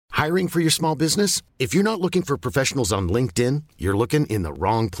Hiring for your small business? If you're not looking for professionals on LinkedIn, you're looking in the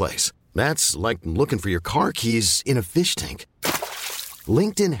wrong place. That's like looking for your car keys in a fish tank.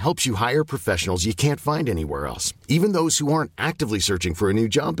 LinkedIn helps you hire professionals you can't find anywhere else, even those who aren't actively searching for a new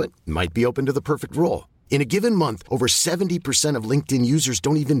job but might be open to the perfect role. In a given month, over 70% of LinkedIn users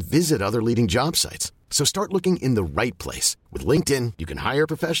don't even visit other leading job sites. So start looking in the right place. With LinkedIn, you can hire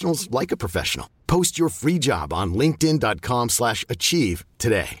professionals like a professional. Post your free job on linkedin.com/achieve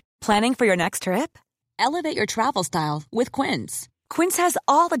today. Planning for your next trip? Elevate your travel style with Quince. Quince has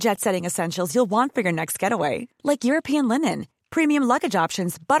all the jet-setting essentials you'll want for your next getaway, like European linen, premium luggage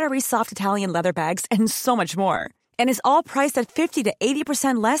options, buttery soft Italian leather bags, and so much more. And is all priced at 50 to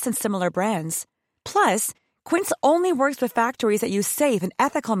 80% less than similar brands. Plus, Quince only works with factories that use safe and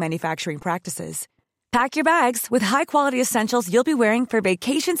ethical manufacturing practices. Pack your bags with high-quality essentials you'll be wearing for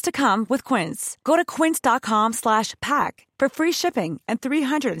vacations to come with Quince. Go to quince.com/pack for free shipping and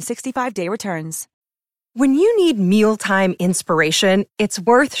 365-day returns. When you need mealtime inspiration, it's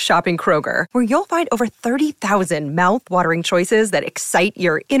worth shopping Kroger, where you'll find over 30,000 mouth-watering choices that excite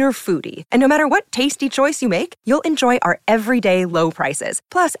your inner foodie. And no matter what tasty choice you make, you'll enjoy our everyday low prices,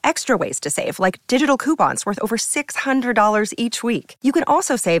 plus extra ways to save, like digital coupons worth over $600 each week. You can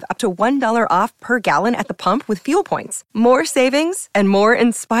also save up to $1 off per gallon at the pump with fuel points. More savings and more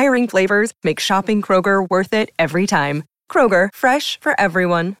inspiring flavors make shopping Kroger worth it every time. Kroger, fresh for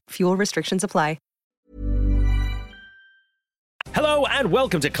everyone. Fuel restrictions apply. Hello and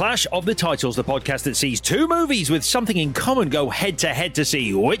welcome to Clash of the Titles, the podcast that sees two movies with something in common go head-to-head to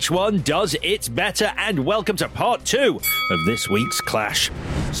see which one does it better, and welcome to part 2 of this week's Clash.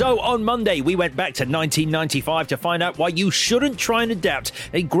 So on Monday we went back to 1995 to find out why you shouldn't try and adapt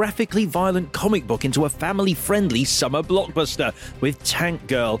a graphically violent comic book into a family-friendly summer blockbuster with Tank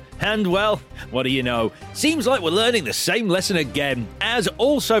Girl. And well, what do you know? Seems like we're learning the same lesson again, as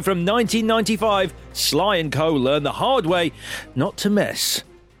also from 1995, Sly and Co. learn the hard way not to mess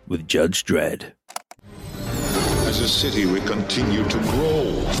with Judge Dredd. As a city, we continue to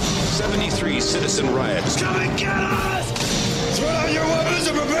grow. 73 citizen riots. Come and get us! Throw down your weapons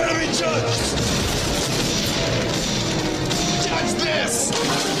and prepare to be judged! Judge this!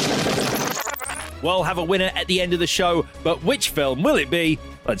 We'll have a winner at the end of the show, but which film will it be?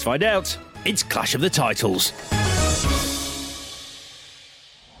 Let's find out. It's Clash of the Titles.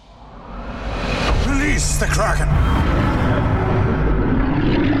 Release the Kraken!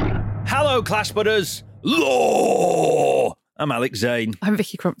 Hello, Clash Butters. Law! I'm Alex Zane. I'm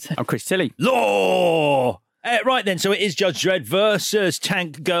Vicky Crompton. I'm Chris Tilley. Law! Right then, so it is Judge Dredd versus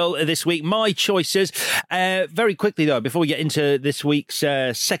Tank Girl this week. My choices. Very quickly though, before we get into this week's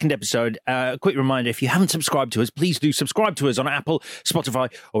second episode, a quick reminder, if you haven't subscribed to us, please do subscribe to us on Apple,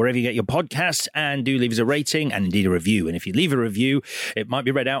 Spotify, or wherever you get your podcasts, and do leave us a rating and indeed a review. And if you leave a review, it might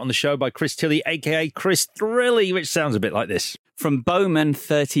be read out on the show by Chris Tilley, aka Chris Thrilly, which sounds a bit like this. From Bowman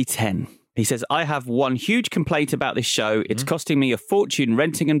 3010. He says, I have one huge complaint about this show. It's costing me a fortune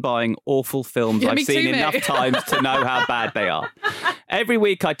renting and buying awful films I've seen enough times to know how bad they are. Every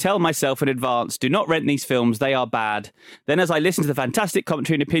week I tell myself in advance, do not rent these films, they are bad. Then as I listen to the fantastic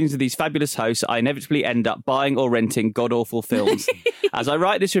commentary and opinions of these fabulous hosts, I inevitably end up buying or renting god-awful films. As I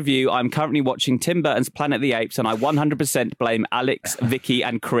write this review, I'm currently watching Tim Burton's Planet of the Apes, and I 100% blame Alex, Vicky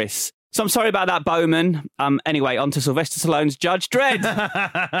and Chris. So I'm sorry about that, Bowman. Anyway, on to Sylvester Stallone's Judge Dredd.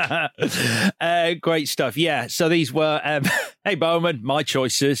 Great stuff. Yeah, so these were, hey, Bowman, my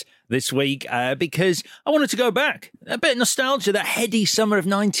choices this week because I wanted to go back. A bit of nostalgia, that heady summer of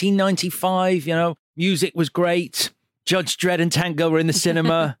 1995, you know, music was great. Judge Dredd and Tank Girl were in the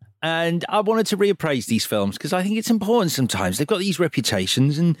cinema. And I wanted to reappraise these films because I think it's important sometimes. They've got these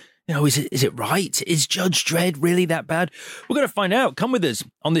reputations and, you know, is it right? Is Judge Dredd really that bad? We're going to find out. Come with us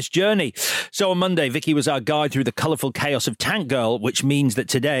on this journey. So on Monday, Vicky was our guide through the colourful chaos of Tank Girl, which means that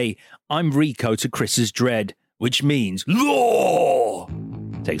today I'm Rico to Chris's Dredd, which means law.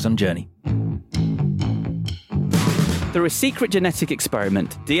 Take us on a journey. Through a secret genetic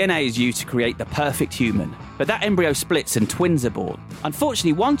experiment, DNA is used to create the perfect human. But that embryo splits and twins are born.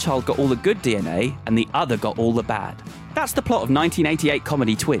 Unfortunately, one child got all the good DNA and the other got all the bad. That's the plot of 1988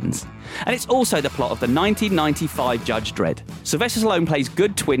 comedy Twins. And it's also the plot of the 1995 Judge Dredd. Sylvester Stallone plays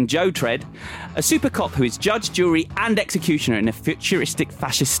good twin Joe Dredd, a super cop who is judge, jury and executioner in a futuristic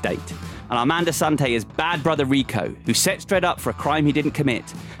fascist state. And Armando Sante is bad brother Rico, who sets Dredd up for a crime he didn't commit,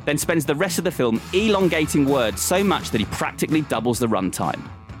 then spends the rest of the film elongating words so much that he practically doubles the runtime.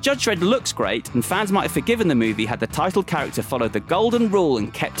 Judge Dredd looks great, and fans might have forgiven the movie had the title character followed the golden rule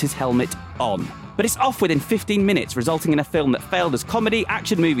and kept his helmet on. But it's off within 15 minutes, resulting in a film that failed as comedy,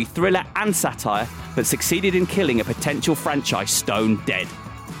 action movie, thriller and satire, but succeeded in killing a potential franchise stone dead.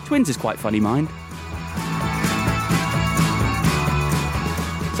 Twins is quite funny, mind.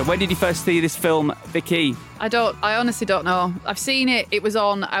 So when did you first see this film, Vicky? I honestly don't know. I've seen it. It was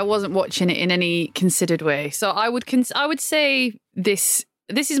on. I wasn't watching it in any considered way. So I would say this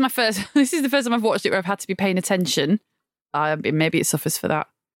is my first. This is the first time I've watched it where I've had to be paying attention. Maybe it suffers for that.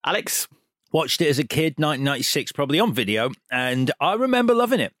 Alex? Watched it as a kid, 1996, probably on video, and I remember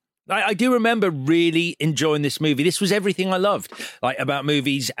loving it. I do remember really enjoying this movie. This was everything I loved, like, about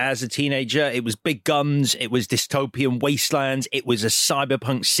movies as a teenager. It was big guns. It was dystopian wastelands. It was a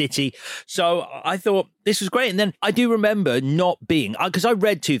cyberpunk city. So I thought this was great. And then I do remember not being, because I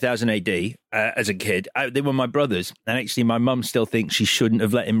read 2000 AD as a kid. They were my brothers. And actually, my mum still thinks she shouldn't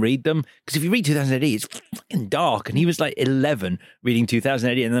have let him read them. Because if you read 2000 AD, it's fucking dark. And he was like 11 reading 2000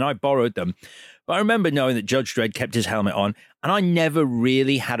 AD. And then I borrowed them. But I remember knowing that Judge Dredd kept his helmet on, and I never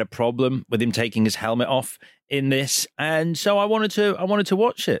really had a problem with him taking his helmet off in this. And so I wanted to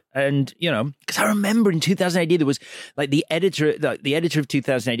watch it. And, you know, because I remember in 2000 AD, there was like the editor of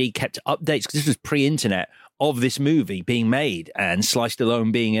 2000 AD kept updates, because this was pre-internet, of this movie being made and Sly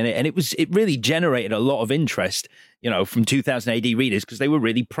Stallone being in it. And it really generated a lot of interest, you know, from 2000 AD readers, because they were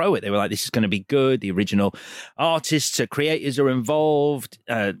really pro it. They were like, this is going to be good. The original artists or creators are involved,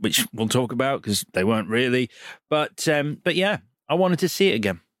 which we'll talk about because they weren't really. But yeah, I wanted to see it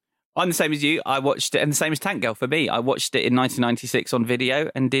again. I'm the same as you. I watched it, and the same as Tank Girl for me. I watched it in 1996 on video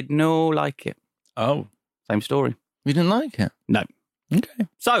and did not like it. Oh. Same story. You didn't like it? No. Okay.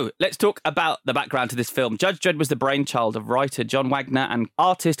 So let's talk about the background to this film. Judge Dredd was the brainchild of writer John Wagner and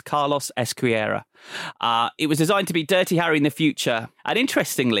artist Carlos Esquerra. It was designed to be Dirty Harry in the future. And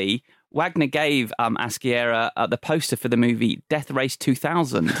interestingly, Wagner gave Esquerra the poster for the movie Death Race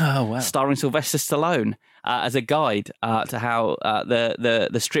 2000, starring Sylvester Stallone, as a guide to how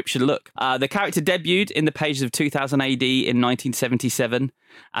the strip should look. The character debuted in the pages of 2000 AD in 1977,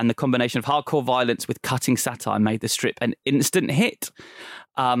 and the combination of hardcore violence with cutting satire made the strip an instant hit,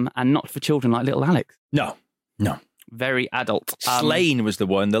 and not for children like little Alex. No. Very adult. Slain was the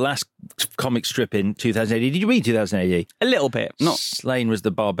one, the last comic strip in 2000 AD. Did you read 2000 AD? A little bit. Not Slain was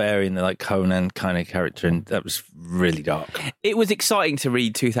the barbarian, the like Conan kind of character, and that was really dark. It was exciting to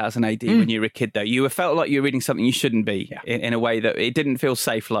read 2000 AD when you were a kid, though. You felt like you were reading something you shouldn't be, in a way that it didn't feel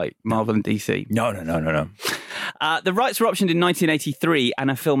safe like Marvel and DC. No. The rights were optioned in 1983, and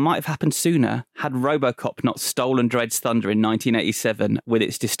a film might have happened sooner had RoboCop not stolen Dredd's thunder in 1987 with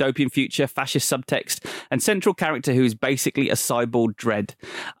its dystopian future, fascist subtext, and central character who is basically a cyborg Dredd.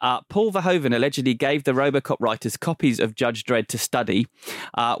 Paul Verhoeven allegedly gave the RoboCop writers copies of Judge Dredd to study,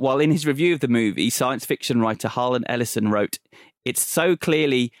 while in his review of the movie, science fiction writer Harlan Ellison wrote, "It's so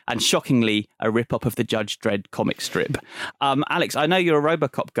clearly and shockingly a rip-off of the Judge Dredd comic strip." Alex, I know you're a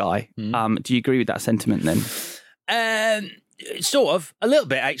RoboCop guy. Do you agree with that sentiment then? Sort of, a little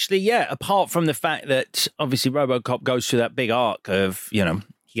bit actually, yeah. Apart from the fact that obviously RoboCop goes through that big arc of, you know,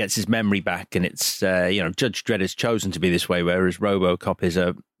 he gets his memory back, and it's, Judge Dredd has chosen to be this way, whereas RoboCop is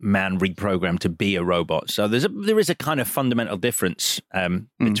a man reprogrammed to be a robot. So there is a kind of fundamental difference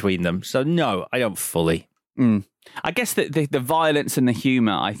between them. So no, I don't fully. I guess that the violence and the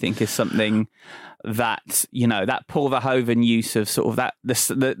humour, I think, is something that, you know, that Paul Verhoeven use of sort of that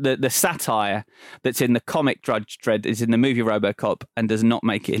the satire that's in the comic Judge Dredd is in the movie RoboCop and does not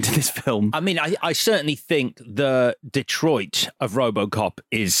make it into this film. I mean, I certainly think the Detroit of RoboCop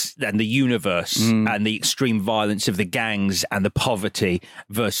is, and the universe and the extreme violence of the gangs and the poverty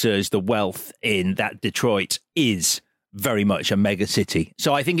versus the wealth in that Detroit is very much a mega city.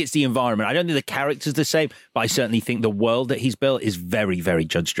 So I think it's the environment. I don't think the character's the same, but I certainly think the world that he's built is very, very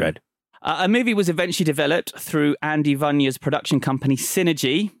Judge Dredd. A movie was eventually developed through Andy Vania's production company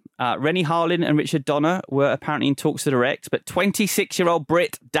Synergy. Rennie Harlin and Richard Donner were apparently in talks to direct, but 26-year-old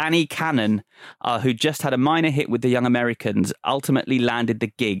Brit Danny Cannon, who just had a minor hit with The Young Americans, ultimately landed the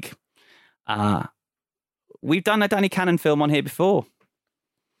gig. We've done a Danny Cannon film on here before.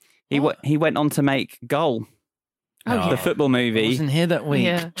 He went on to make Goal. The football movie. I wasn't here that week.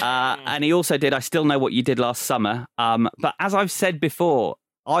 Yeah. And he also did I Still Know What You Did Last Summer. But as I've said before,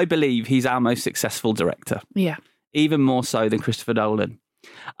 I believe he's our most successful director. Yeah. Even more so than Christopher Nolan.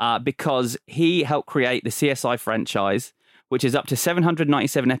 Because he helped create the CSI franchise, which is up to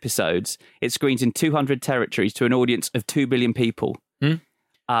 797 episodes. It screens in 200 territories to an audience of 2 billion people.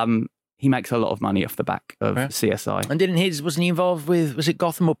 He makes a lot of money off the back of CSI. And wasn't he involved with, was it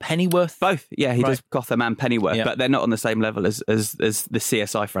Gotham or Pennyworth? Both. Yeah, he does Gotham and Pennyworth, but they're not on the same level as the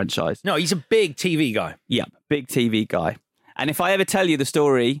CSI franchise. No, he's a big TV guy. Yeah, big TV guy. And if I ever tell you the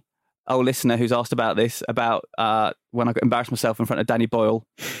story, listener who's asked about this, about when I embarrassed myself in front of Danny Boyle,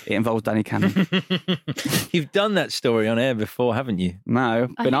 it involves Danny Cannon. You've done that story on air before, haven't you? No,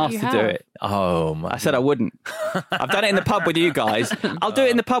 been asked to do it. Oh, my. I said I wouldn't. I've done it in the pub with you guys. I'll do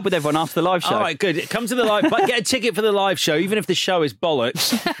it in the pub with everyone after the live show. All right, good. Come to the live, but get a ticket for the live show, even if the show is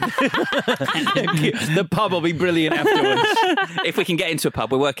bollocks. The pub will be brilliant afterwards. If we can get into a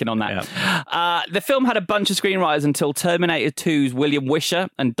pub, we're working on that. Yeah. The film had a bunch of screenwriters until Terminator 2's William Wisher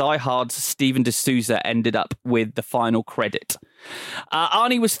and Die Hard's Steven D'Souza ended up with the final credit.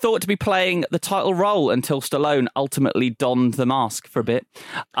 Arnie was thought to be playing the title role until Stallone ultimately donned the mask for a bit.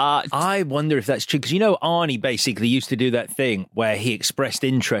 I wonder if that's true, because Arnie basically used to do that thing where he expressed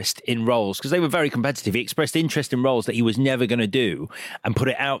interest in roles, because they were very competitive. He expressed interest in roles that he was never going to do and put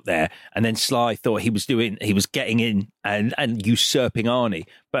it out there, and then Sly thought he was getting in and usurping Arnie,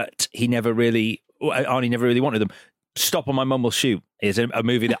 but Arnie never really wanted them. Stop on My Mum Will Shoot is a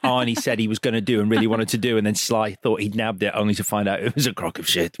movie that Arnie said he was going to do and really wanted to do, and then Sly thought he'd nabbed it, only to find out it was a crock of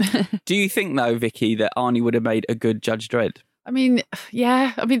shit. Do you think, though, Vicky, that Arnie would have made a good Judge Dredd? I mean,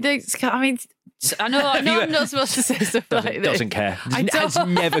 yeah. I know I'm not supposed to say stuff like this. Doesn't care. Has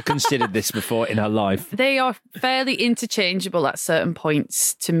never considered this before in her life. They are fairly interchangeable at certain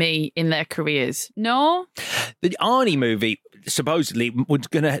points to me in their careers. No? The Arnie movie supposedly was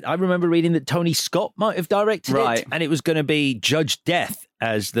going to... I remember reading that Tony Scott might have directed it, and it was going to be Judge Death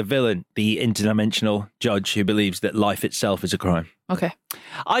as the villain, the interdimensional judge who believes that life itself is a crime. Okay.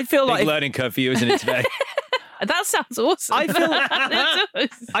 I feel Big learning curve for you, isn't it, today? That sounds awesome.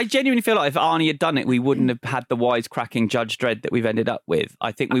 I genuinely feel like if Arnie had done it, we wouldn't have had the wisecracking Judge Dredd that we've ended up with.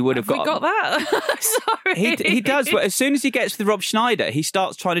 I think we would have got... We got that? Sorry. He does, but as soon as he gets with Rob Schneider, he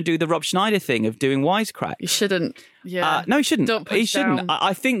starts trying to do the Rob Schneider thing of doing wisecrack. You shouldn't. Yeah. No, he shouldn't. Don't push he shouldn't. down.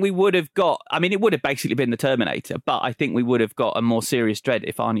 I think we would have got... I mean, it would have basically been the Terminator, but I think we would have got a more serious Dredd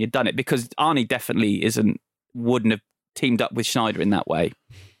if Arnie had done it, because Arnie definitely wouldn't have teamed up with Schneider in that way.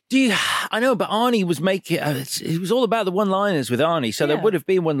 I know, but Arnie was making... it was all about the one-liners with Arnie, so there would have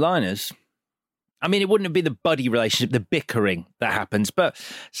been one-liners. I mean, it wouldn't have been the buddy relationship, the bickering that happens, but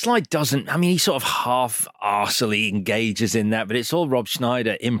Sly doesn't... I mean, he sort of half-arsily engages in that, but it's all Rob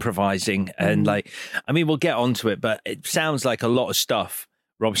Schneider improvising, and we'll get onto it, but it sounds like a lot of stuff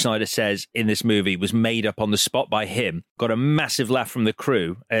Rob Schneider says in this movie was made up on the spot by him, got a massive laugh from the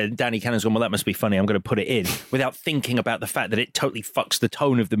crew, and Danny Cannon's gone, well, that must be funny, I'm going to put it in, without thinking about the fact that it totally fucks the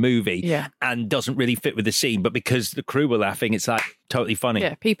tone of the movie and doesn't really fit with the scene, but because the crew were laughing, it's like totally funny.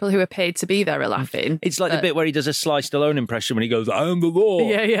 Yeah, people who are paid to be there are laughing. It's like the bit where he does a Sly Stallone impression when he goes, I am the law.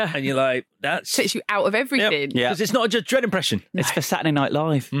 Yeah. And you're like, that takes you out of everything. Yeah. Because it's not a Judge Dredd impression. It's for Saturday Night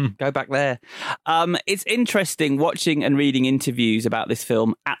Live. Go back there. It's interesting watching and reading interviews about this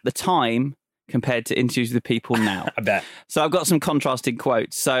film at the time compared to interviews with people now. I bet. So I've got some contrasting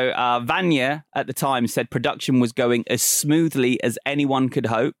quotes. So Vanya at the time said production was going as smoothly as anyone could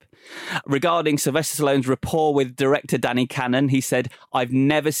hope. Regarding Sylvester Stallone's rapport with director Danny Cannon, he said, I've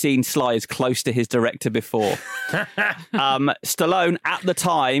never seen Sly as close to his director before. Stallone at the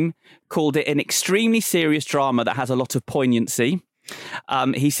time called it an extremely serious drama that has a lot of poignancy.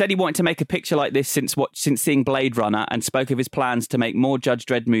 He said he wanted to make a picture like this since seeing Blade Runner, and spoke of his plans to make more Judge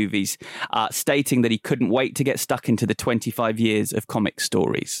Dredd movies, stating that he couldn't wait to get stuck into the 25 years of comic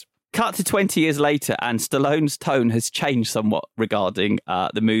stories. Cut to 20 years later, and Stallone's tone has changed somewhat regarding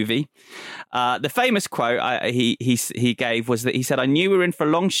the movie. The famous quote he gave was that he said, I knew we were in for a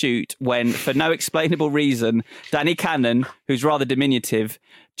long shoot when, for no explainable reason, Danny Cannon, who's rather diminutive,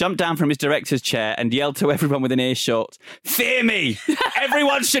 jumped down from his director's chair and yelled to everyone within earshot, fear me!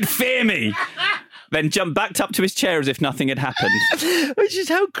 Everyone should fear me! Then jumped back up to his chair as if nothing had happened. Which is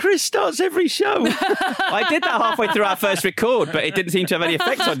how Chris starts every show. I did that halfway through our first record, but it didn't seem to have any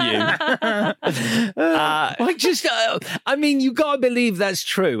effect on you. You got to believe that's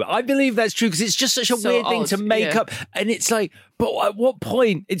true. I believe that's true because it's just such a weird thing to make up. And it's like, but at what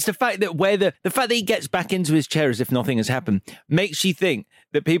point? It's the fact that the fact that he gets back into his chair as if nothing has happened makes you think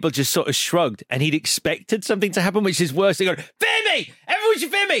that people just sort of shrugged and he'd expected something to happen, which is worse. They go, fear me! Everyone should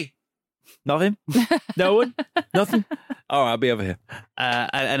fear me! Nothing? No one? Nothing? All right, I'll be over here.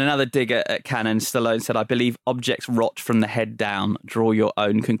 And another dig at Cannon, Stallone said, I believe objects rot from the head down. Draw your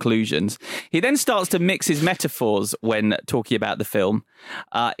own conclusions. He then starts to mix his metaphors when talking about the film.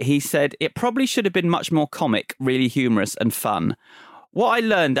 He said, it probably should have been much more comic, really humorous and fun. What I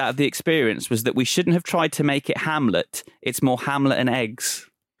learned out of the experience was that we shouldn't have tried to make it Hamlet. It's more Hamlet and eggs.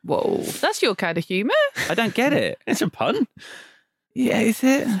 Whoa, that's your kind of humour. I don't get it. It's a pun. Yeah, is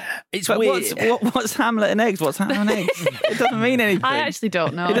it? It's but weird. What's Hamlet and eggs? What's Hamlet and eggs? It doesn't mean anything. I actually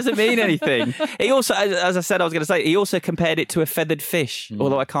don't know. It doesn't mean anything. He also, as I said, I was going to say, he also compared it to a feathered fish,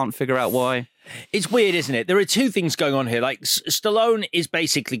 although I can't figure out why. It's weird, isn't it? There are two things going on here. Like, Stallone is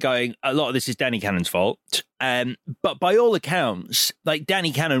basically going, a lot of this is Danny Cannon's fault. But by all accounts, like,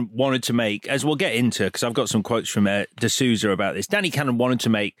 Danny Cannon wanted to make, as we'll get into, because I've got some quotes from D'Souza about this, Danny Cannon wanted to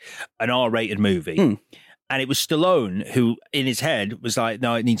make an R-rated movie. And it was Stallone who, in his head, was like,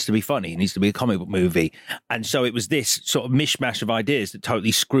 no, it needs to be funny. It needs to be a comic book movie. And so it was this sort of mishmash of ideas that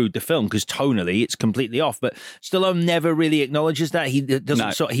totally screwed the film, because tonally it's completely off. But Stallone never really acknowledges that. He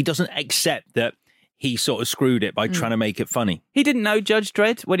doesn't he doesn't accept that he sort of screwed it by trying to make it funny. He didn't know Judge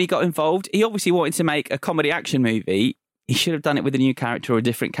Dredd when he got involved. He obviously wanted to make a comedy action movie. He should have done it with a new character or a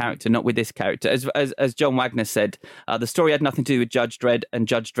different character, not with this character. As John Wagner said, the story had nothing to do with Judge Dredd, and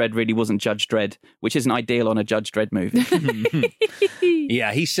Judge Dredd really wasn't Judge Dredd, which isn't ideal on a Judge Dredd movie.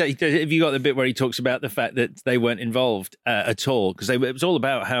 Yeah, he said, have you got the bit where he talks about the fact that they weren't involved at all? Because it was all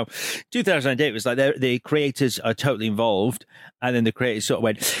about how 2008 was like the creators are totally involved, and then the creators sort of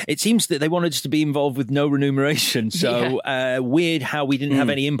went, it seems that they wanted us to be involved with no remuneration. So weird how we didn't have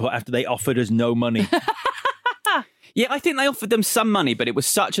any input after they offered us no money. Yeah, I think they offered them some money, but it was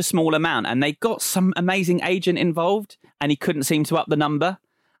such a small amount, and they got some amazing agent involved, and he couldn't seem to up the number,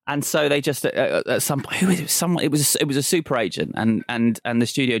 and so they just at some point, it was a super agent, and the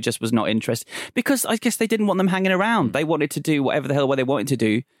studio just was not interested, because I guess they didn't want them hanging around. They wanted to do whatever the hell they wanted to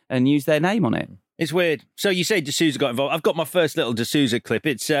do and use their name on it. It's weird. So you say D'Souza got involved. I've got my first little D'Souza clip.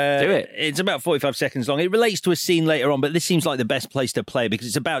 It's Do it. It's about 45 seconds long. It relates to a scene later on, but this seems like the best place to play because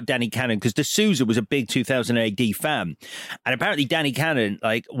it's about Danny Cannon, because D'Souza was a big 2000 AD fan. And apparently Danny Cannon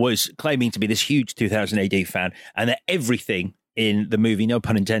was claiming to be this huge 2000 AD fan, and that everything in the movie, no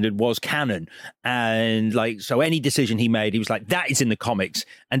pun intended, was canon. And so any decision he made, he was like, that is in the comics.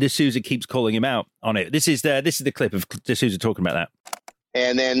 And D'Souza keeps calling him out on it. This is the clip of D'Souza talking about that.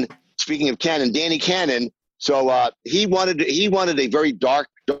 And then, speaking of Cannon, Danny Cannon, so he wanted a very dark,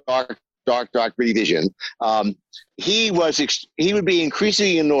 gritty vision. He would be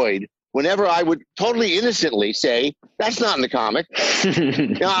increasingly annoyed whenever I would totally innocently say, that's not in the comic.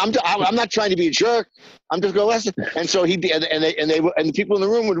 I'm not trying to be a jerk. I'm just going, listen. And so and the people in the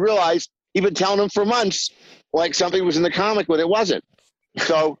room would realize he'd been telling them for months, like something was in the comic when it wasn't.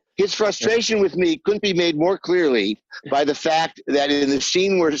 So his frustration with me couldn't be made more clearly by the fact that in the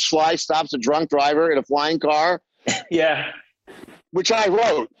scene where Sly stops a drunk driver in a flying car, which I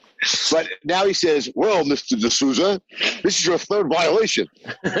wrote, but now he says, "Well, Mr. D'Souza, this is your third violation."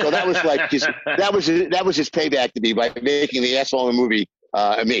 So that was like that was his payback to me by making the asshole in the movie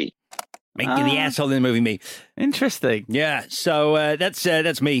me. Making the asshole in the movie me. Interesting. Yeah, so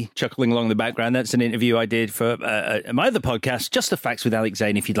that's me chuckling along the background. That's an interview I did for my other podcast, Just the Facts with Alex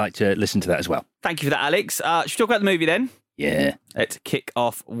Zane, if you'd like to listen to that as well. Thank you for that, Alex. Should we talk about the movie then? Yeah. Let's kick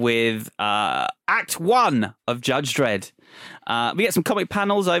off with Act 1 of Judge Dredd. We get some comic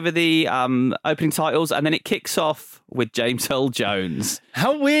panels over the opening titles, and then it kicks off with James Earl Jones.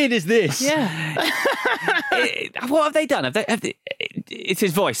 How weird is this? Yeah. What have they done? It's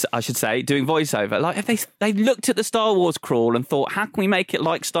his voice, I should say, doing voiceover. Like, have they looked at the Star Wars crawl and thought, how can we make it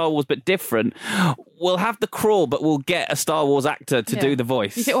like Star Wars but different? We'll have the crawl, but we'll get a Star Wars actor to do the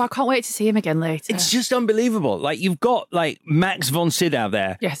voice. You think, I can't wait to see him again later. It's just unbelievable. Like, you've got Max von Sydow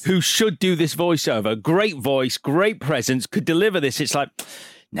there, who should do this voiceover. Great voice, great presence, could deliver this. It's like,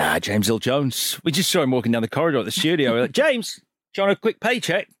 nah, James Earl Jones. We just saw him walking down the corridor at the studio. We're like, James, do you want a quick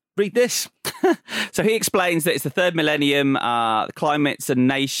paycheck? Read this. So he explains that it's the third millennium, the climates and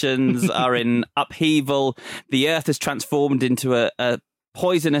nations are in upheaval, the Earth has transformed into a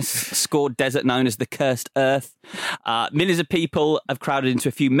poisonous, scored desert known as the Cursed Earth. Millions of people have crowded into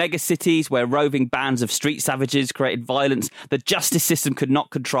a few megacities where roving bands of street savages created violence the justice system could not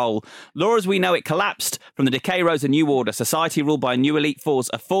control. Law as we know it collapsed. From the decay rose a new order. Society ruled by a new elite force,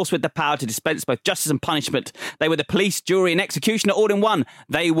 a force with the power to dispense both justice and punishment. They were the police, jury and executioner all in one.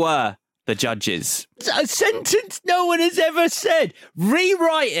 They were the judges. A sentence no one has ever said.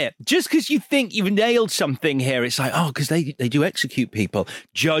 Rewrite it. Just because you think you've nailed something here, it's like, because they do execute people.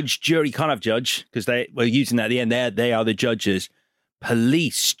 Judge, jury, can't have judge, because they were using that at the end. They are the judges.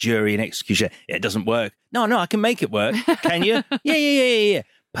 Police, jury, and executioner. It doesn't work. No, I can make it work. Can you? Yeah.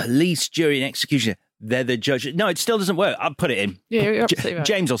 Police, jury, and executioner. They're the judges. No, it still doesn't work. I'll put it in. Yeah, you're absolutely right.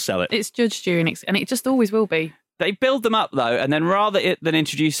 James will sell it. It's judge, jury, and it just always will be. They build them up, though, and then rather than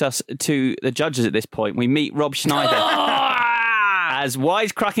introduce us to the judges at this point, we meet Rob Schneider as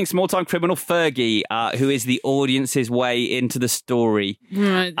wisecracking small-time criminal Fergie, who is the audience's way into the story.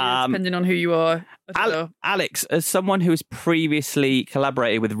 Right, depending on who you are. Alex, as someone who has previously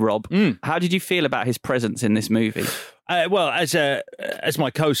collaborated with Rob, how did you feel about his presence in this movie? Well, as my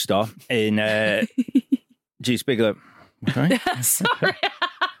co-star in Juice Bigelow. Sorry.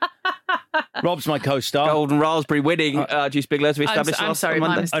 Rob's my co-star. Golden Raspberry winning Juice Bigelow, as we established last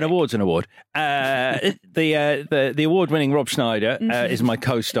Monday. An award's an award. The award-winning Rob Schneider is my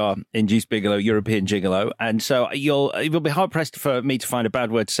co-star in Juice Bigelow, European Gigolo, and so you'll be hard-pressed for me to find a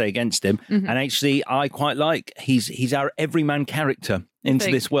bad word to say against him. And actually, I quite like he's our everyman character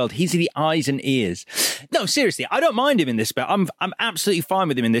into this world. He's the eyes and ears. No, seriously, I don't mind him in this bit. I'm absolutely fine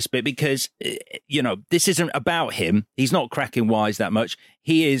with him in this bit because, this isn't about him. He's not cracking wise that much.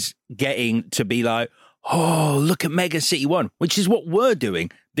 He is getting to be like, oh, look at Mega City 1, which is what we're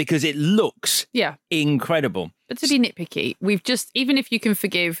doing because it looks incredible. But to be nitpicky, we've just, even if you can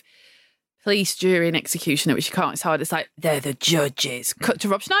forgive police, jury and executioner, which you can't, it's hard. It's like, they're the judges. Cut to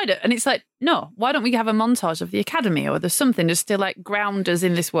Rob Schneider. And it's like, no, why don't we have a montage of the academy or there's something just to like ground us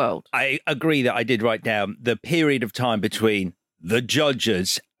in this world? I agree that I did write down the period of time between the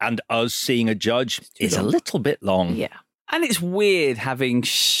judges and us seeing a judge is a little bit long. Yeah. And it's weird having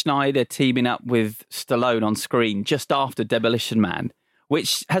Schneider teaming up with Stallone on screen just after Demolition Man,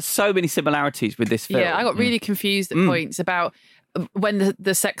 which has so many similarities with this film. Yeah, I got really confused at points about when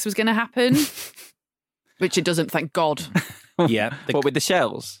the sex was going to happen, which it doesn't, thank God. Yeah. What, with the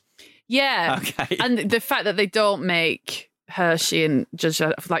shells? Yeah. Okay. And the fact that they don't make Hershey and Judge,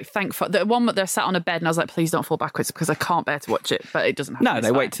 like, thankful. The one that they're sat on a bed and I was like, please don't fall backwards because I can't bear to watch it, but it doesn't happen. No,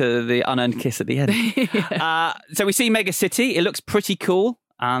 they wait to the unearned kiss at the end. So we see Mega City. It looks pretty cool.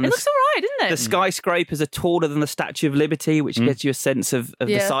 It looks all right, doesn't it? The skyscrapers are taller than the Statue of Liberty, which gives you a sense of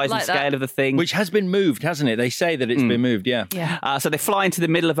the size and scale of the thing. Which has been moved, hasn't it? They say that it's been moved, yeah. So they fly into the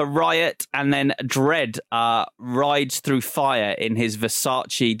middle of a riot, and then Dredd rides through fire in his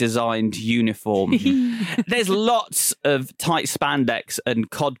Versace-designed uniform. There's lots of tight spandex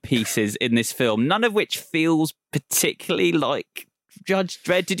and cod pieces in this film, none of which feels particularly like Judge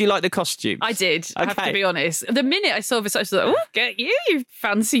Dredd. Did you like the costume? I did, I have to be honest. The minute I saw Versace, I was like, oh, get you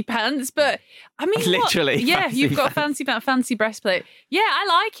fancy pants. But I mean, literally, yeah, you've got fancy pants, fancy breastplate. Yeah,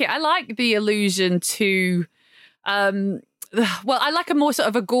 I like it. I like the allusion to, well, I like a more sort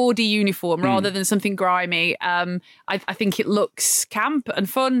of a gaudy uniform rather than something grimy. I think it looks camp and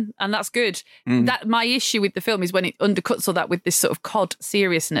fun, and that's good. That my issue with the film is when it undercuts all that with this sort of cod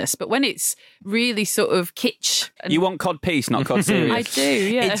seriousness. But when it's really sort of kitsch, you want cod piece, not cod serious. I do.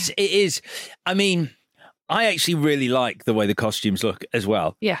 Yeah, it is. I mean, I actually really like the way the costumes look as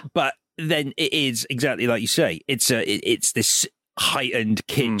well. Yeah, but then it is exactly like you say. It's this heightened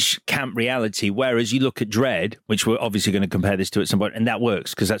kitsch camp reality, whereas you look at Dredd, which we're obviously going to compare this to at some point, and that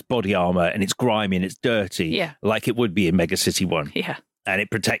works because that's body armor and it's grimy and it's dirty, like it would be in Mega City 1. Yeah, and it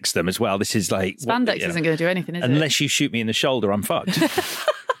protects them as well. This is like spandex isn't going to do anything, is it? Unless you shoot me in the shoulder, I'm fucked.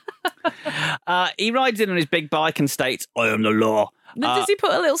 He rides in on his big bike and states, "I am the law." Does he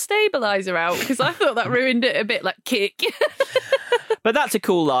put a little stabiliser out? Because I thought that ruined it a bit, like kick. But that's a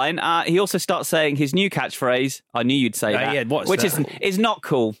cool line. He also starts saying his new catchphrase, "I knew you'd say that," which is not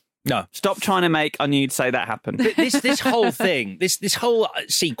cool. No, stop trying to make "I knew you'd say that" happen. This whole thing, this whole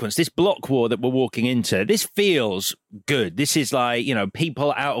sequence, this block war that we're walking into, this feels good. This is like,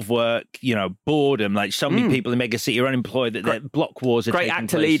 people out of work, boredom. Like so many people in Mega City are unemployed. That block wars are great taking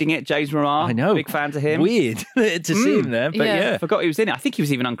actor place. leading it, James Moran. I know, big fans of him. Weird to see him there, but I forgot he was in it. I think he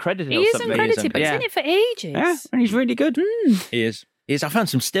was even uncredited. He is uncredited, but he's in it for ages. Yeah, and he's really good. He is. I found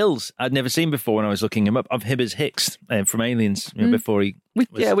some stills I'd never seen before when I was looking him up of Hibbers Hicks from Aliens before he we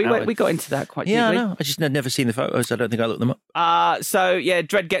got into that quite deeply. Yeah, I know. I just had never seen the photos. I don't think I looked them up.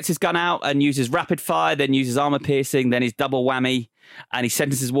 Dredd gets his gun out and uses rapid fire, then uses armor piercing, then his double whammy, and he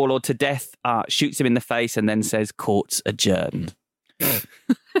sentences Warlord to death, shoots him in the face, and then says, "Court's adjourned."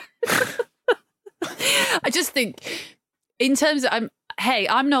 I just think, in terms of,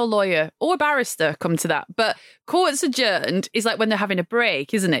 I'm no lawyer or barrister, come to that, but court's adjourned is like when they're having a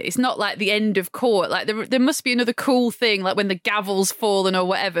break, isn't it? It's not like the end of court. Like there must be another cool thing, like when the gavel's fallen or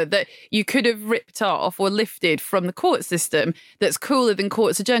whatever, that you could have ripped off or lifted from the court system that's cooler than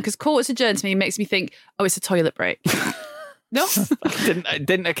court's adjourned. Because court's adjourned to me makes me think, oh, it's a toilet break. No, it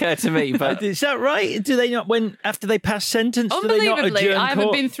didn't occur to me. But is that right? Do they not, when after they pass sentence, do they not adjourn I haven't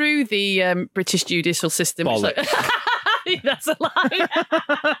court? been through the British judicial system. That's a lie.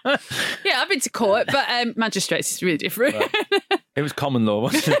 Yeah, I've been to court, but magistrates is really different. Right. It was common law,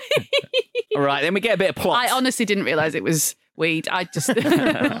 wasn't it? All right, then we get a bit of plot. I honestly didn't realise it was weed. I just...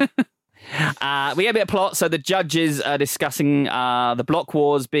 we get a bit of plot. So the judges are discussing the block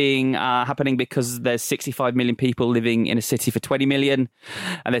wars being happening because there's 65 million people living in a city for 20 million.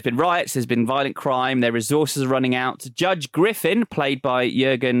 And there's been riots, there's been violent crime, their resources are running out. Judge Griffin, played by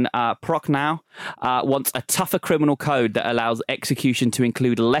Jürgen Prochnow, wants a tougher criminal code that allows execution to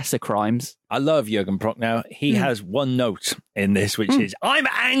include lesser crimes. I love Jürgen Prochnow. He has one note in this, which is, I'm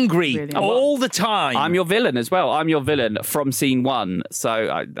angry all the time. I'm your villain as well. I'm your villain from scene one. So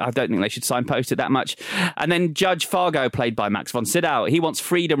I don't think they should signpost it that much. And then Judge Fargo, played by Max von Sydow, he wants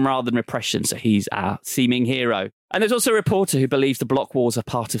freedom rather than repression. So he's our seeming hero. And there's also a reporter who believes the block wars are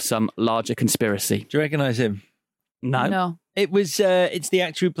part of some larger conspiracy. Do you recognise him? No. It was, it's the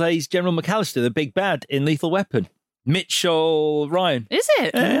actor who plays General McAllister, the big bad in Lethal Weapon. Mitchell Ryan. Is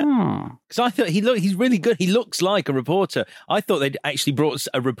it? Because I thought he's really good. He looks like a reporter. I thought they'd actually brought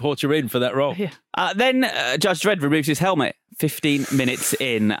a reporter in for that role. Yeah. Then Judge Dredd removes his helmet 15 minutes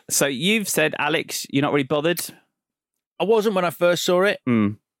in. So you've said, Alex, you're not really bothered? I wasn't when I first saw it.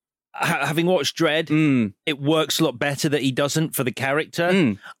 Having watched Dredd, it works a lot better that he doesn't for the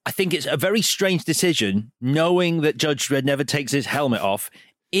character. I think it's a very strange decision, knowing that Judge Dredd never takes his helmet off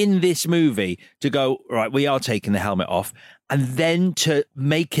in this movie, to go, right, we are taking the helmet off, and then to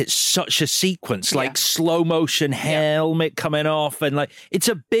make it such a sequence, like slow motion helmet coming off, and like, it's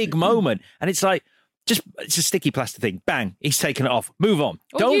a big moment, and it's like, it's a sticky plastic thing. Bang, he's taken it off. Move on.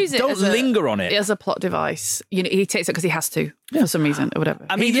 Don't linger on it. As a plot device. You know, he takes it because he has to for some reason or whatever.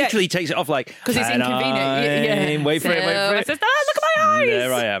 I mean, he literally takes it off like, because it's inconvenient. Wait for it. Says, look at my eyes.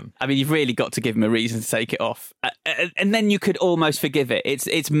 There I am. I mean, you've really got to give him a reason to take it off, and then you could almost forgive it.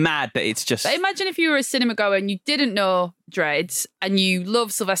 It's mad that it's just. But imagine if you were a cinema goer and you didn't know Dredd and you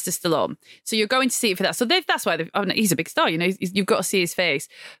love Sylvester Stallone, so you're going to see it for that. So that's why he's a big star. You know, you've got to see his face.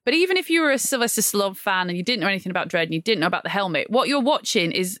 But even if you were a Sylvester Stallone fan and you didn't know anything about Dredd and you didn't know about the helmet, what you're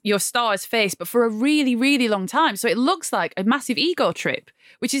watching is your star's face, but for a really, really long time. So it looks like a massive ego trip,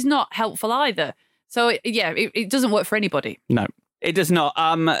 which is not helpful either. So it doesn't work for anybody. No. It does not.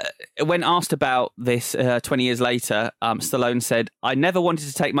 When asked about this 20 years later, Stallone said, I never wanted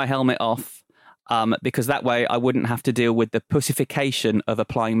to take my helmet off because that way I wouldn't have to deal with the pussification of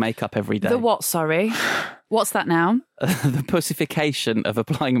applying makeup every day. The what, sorry? What's that now? The pussification of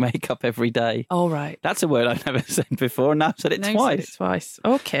applying makeup every day. Oh, right. That's a word I've never said before, and now I've said it twice. Said it twice.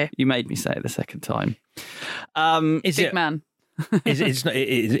 Okay. You made me say it the second time. Big man.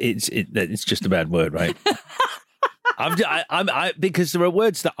 It's just a bad word, right? Because there are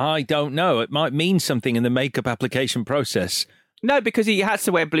words that I don't know. It might mean something in the makeup application process. No, because he has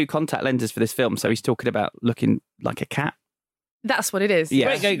to wear blue contact lenses for this film, so he's talking about looking like a cat. That's what it is.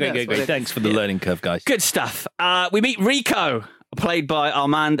 Yeah. Great. Thanks for the learning curve, guys. Good stuff. We meet Rico, played by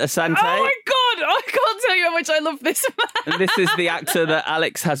Armand Assante. Oh my God! I can't tell you how much I love this man. And this is the actor that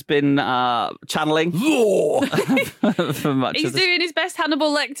Alex has been channeling for much. He's doing his best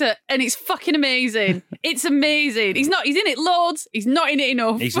Hannibal Lecter, and it's fucking amazing. It's amazing. He's in it loads. He's not in it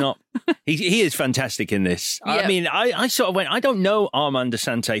enough. He's not. He is fantastic in this. Yeah. I mean, I sort of went, I don't know Armand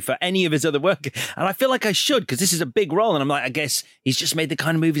Assante for any of his other work, and I feel like I should, because this is a big role, and I'm like, I guess he's just made the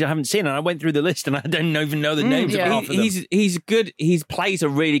kind of movies I haven't seen, and I went through the list, and I don't even know the names of half of them. He's good. He plays a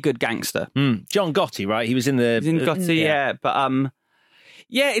really good gangster. John Gotti, right? He was in the... Gotti, yeah. But,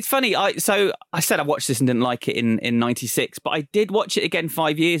 yeah, it's funny. I said I watched this and didn't like it in 96, but I did watch it again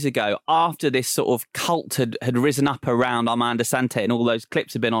 5 years ago after this sort of cult had risen up around Armand Assante and all those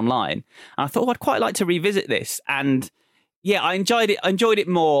clips had been online. And I thought, I'd quite like to revisit this. And yeah, I enjoyed it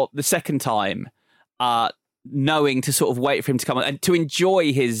more the second time, knowing to sort of wait for him to come on and to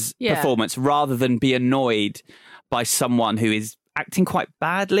enjoy his performance rather than be annoyed by someone who is acting quite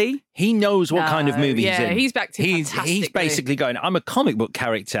badly. He knows what kind of movie he's in. He's acting fantastically. He's basically going, I'm a comic book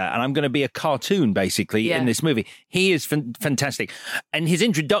character and I'm going to be a cartoon, basically, in this movie. He is fantastic. And his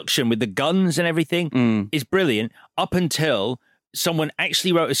introduction with the guns and everything is brilliant, up until someone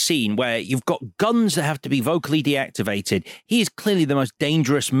actually wrote a scene where you've got guns that have to be vocally deactivated. He is clearly the most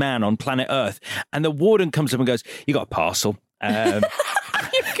dangerous man on planet Earth. And the warden comes up and goes, you got a parcel.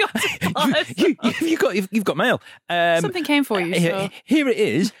 You've got mail. Something came for you. So. Here it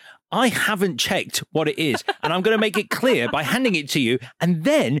is. I haven't checked what it is, and I'm going to make it clear by handing it to you. And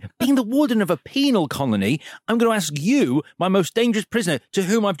then, being the warden of a penal colony, I'm going to ask you, my most dangerous prisoner, to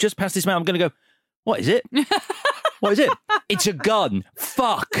whom I've just passed this mail. I'm going to go, what is it? What is it? It's a gun.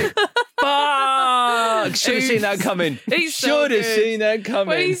 Fuck. Should have seen that coming. Should have seen that coming.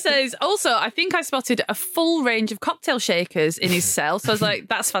 When he says, also, I think I spotted a full range of cocktail shakers in his cell. So I was like,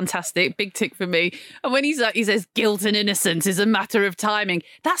 that's fantastic. Big tick for me. And when he says, guilt and innocence is a matter of timing.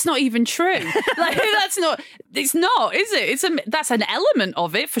 That's not even true. It's not, is it? That's an element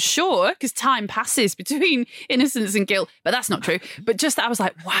of it for sure, because time passes between innocence and guilt. But that's not true. But just I was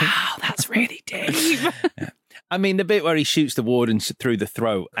like, wow, that's really deep. I mean, the bit where he shoots the warden through the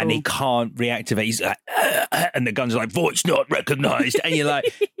throat and he can't reactivate, he's like, and the gun's like, voice not recognised. And you're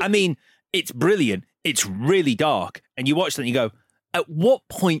like, I mean, it's brilliant. It's really dark. And you watch that and you go, At what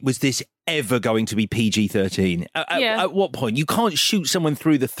point was this ever going to be PG-13? At what point? You can't shoot someone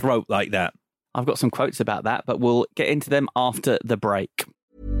through the throat like that. I've got some quotes about that, but we'll get into them after the break.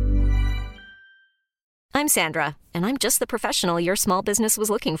 I'm Sandra, and I'm just the professional your small business was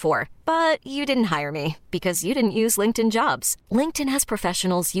looking for. But you didn't hire me because you didn't use LinkedIn Jobs. LinkedIn has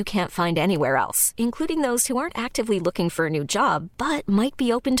professionals you can't find anywhere else, including those who aren't actively looking for a new job, but might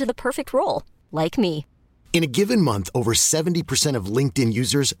be open to the perfect role, like me. In a given month, over 70% of LinkedIn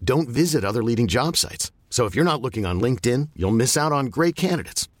users don't visit other leading job sites. So if you're not looking on LinkedIn, you'll miss out on great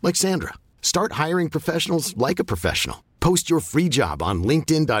candidates like Sandra. Start hiring professionals like a professional. Post your free job on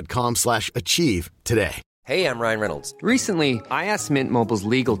linkedin.com/achieve today. Hey, I'm Ryan Reynolds. Recently, I asked Mint Mobile's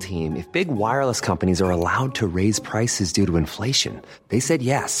legal team if big wireless companies are allowed to raise prices due to inflation. They said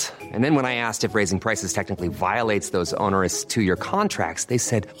yes. And then when I asked if raising prices technically violates those onerous 2-year contracts, they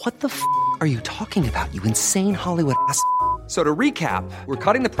said, "What the f*** are you talking about, you insane Hollywood ass?" So to recap, we're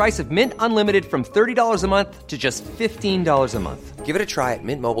cutting the price of Mint Unlimited from $30 a month to just $15 a month. Give it a try at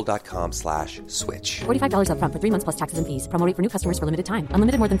mintmobile.com/switch. $45 up front for 3 months plus taxes and fees. Promo rate for new customers for limited time.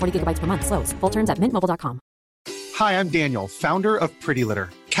 Unlimited more than 40 gigabytes per month. Slows full terms at mintmobile.com. Hi, I'm Daniel, founder of Pretty Litter.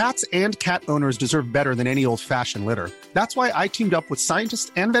 Cats and cat owners deserve better than any old-fashioned litter. That's why I teamed up with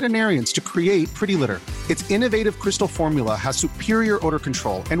scientists and veterinarians to create Pretty Litter. Its innovative crystal formula has superior odor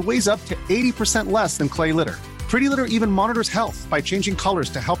control and weighs up to 80% less than clay litter. Pretty Litter even monitors health by changing colors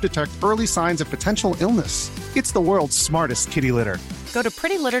to help detect early signs of potential illness. It's the world's smartest kitty litter. Go to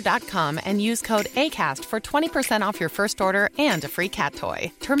prettylitter.com and use code ACAST for 20% off your first order and a free cat toy.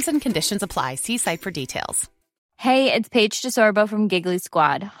 Terms and conditions apply. See site for details. Hey, it's Paige DeSorbo from Giggly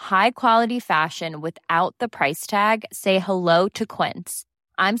Squad. High quality fashion without the price tag. Say hello to Quince.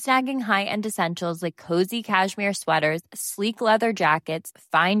 I'm snagging high-end essentials like cozy cashmere sweaters, sleek leather jackets,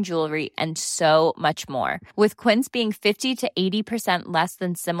 fine jewelry, and so much more. With Quince being 50 to 80% less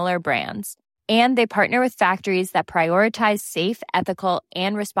than similar brands. And they partner with factories that prioritize safe, ethical,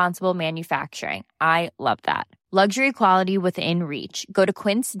 and responsible manufacturing. I love that. Luxury quality within reach. Go to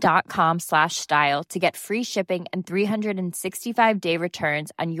quince.com/style to get free shipping and 365-day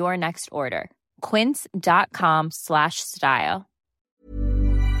returns on your next order. Quince.com/style.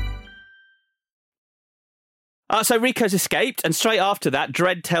 So Rico's escaped, and straight after that,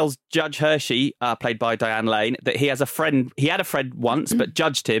 Dredd tells Judge Hershey, played by Diane Lane, that he had a friend once, but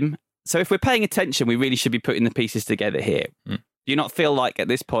judged him. So if we're paying attention, we really should be putting the pieces together here. Do you not feel like at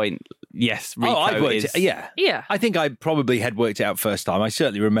this point, yes, Rico is... Yeah. I think I probably had worked it out first time. I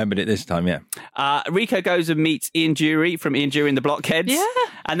certainly remembered it this time, yeah. Rico goes and meets Ian Dury from Ian Dury and the Blockheads. Yeah.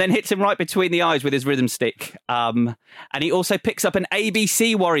 And then hits him right between the eyes with his rhythm stick. And he also picks up an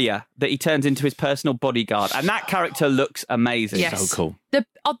ABC warrior that he turns into his personal bodyguard. And that character looks amazing. Yes. So cool.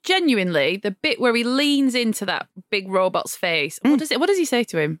 Genuinely, the bit where he leans into that big robot's face, what does he say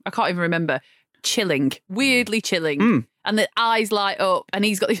to him? I can't even remember. Chilling. Weirdly chilling. And the eyes light up and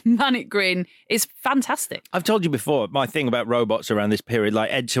he's got this manic grin. It's fantastic. I've told you before, my thing about robots around this period,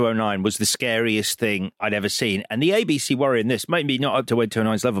 like Ed 209 was the scariest thing I'd ever seen. And the ABC Warrior in this, maybe not up to Ed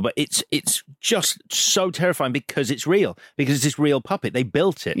 209's level, but it's just so terrifying because it's real. Because it's this real puppet. They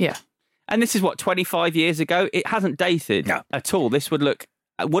built it. Yeah. And this is, 25 years ago? It hasn't dated at all. This wouldn't look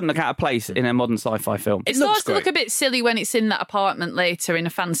out of place in a modern sci-fi film. It starts to look a bit silly when it's in that apartment later, in a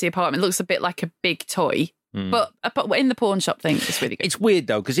fancy apartment. It looks a bit like a big toy. But in the pawn shop thing, it's really good. It's weird,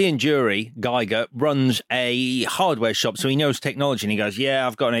 though, because Ian Dury, Geiger, runs a hardware shop, so he knows technology, and he goes, yeah,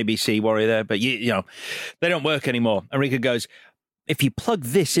 I've got an ABC Warrior there, but, you know, they don't work anymore. And Rico goes, if you plug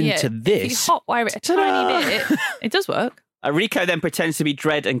this into this... If you hotwire it a tiny bit, it does work. Rico then pretends to be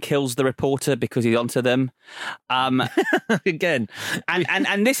Dredd and kills the reporter because he's onto them. Again.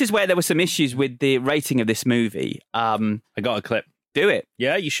 And this is where there were some issues with the rating of this movie. I got a clip. Do it.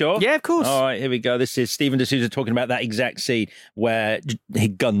 Yeah, you sure? Yeah, of course. All right, here we go. This is Stephen D'Souza talking about that exact scene where he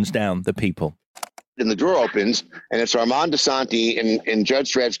guns down the people. And the door opens, and it's Armand Desanti in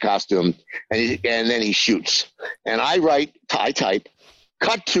Judge Dredd's costume, and then he shoots. And I type,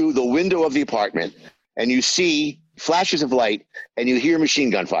 cut to the window of the apartment, and you see flashes of light, and you hear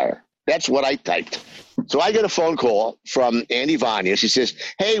machine gun fire. That's what I typed. So I get a phone call from Andy Vania. She says,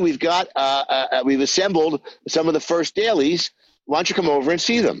 hey, we've assembled some of the first dailies. Why don't you come over and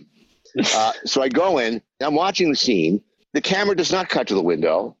see them? So I go in, I'm watching the scene. The camera does not cut to the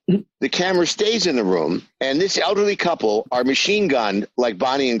window. The camera stays in the room, and this elderly couple are machine gunned like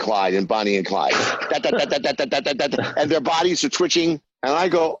Bonnie and Clyde and Bonnie and Clyde. And their bodies are twitching. And I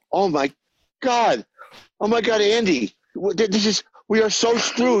go, oh my God, Andy, we are so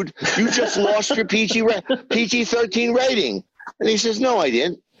screwed. You just lost your PG-13 rating. And he says, no, I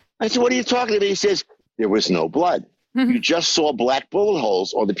didn't. I said, what are you talking about? He says, there was no blood. You just saw black bullet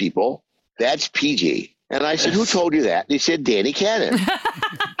holes on the people. That's PG. And I said, who told you that? They said, Danny Cannon.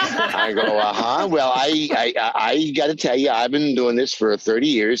 I go, well, I got to tell you, I've been doing this for 30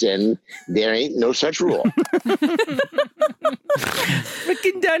 years, and there ain't no such rule.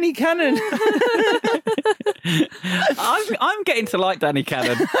 Freaking Danny Cannon. I'm getting to like Danny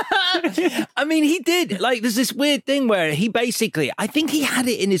Cannon. I mean, he did. Like, there's this weird thing where he basically, I think he had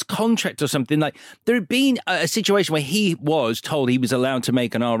it in his contract or something. Like, there had been a situation where he was told he was allowed to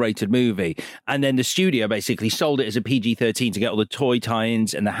make an R-rated movie, and then the studio basically sold it as a PG-13 to get all the toy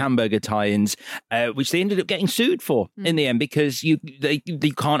tie-ins and the hamburger tie-ins, which they ended up getting sued for in the end, because they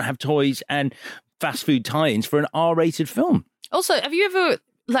can't have toys and fast food tie-ins for an R-rated film. Also, have you ever,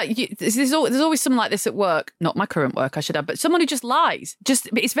 there's always someone like this at work, not my current work, I should add, but someone who just lies.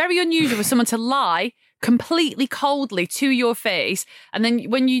 It's very unusual for someone to lie completely coldly to your face, and then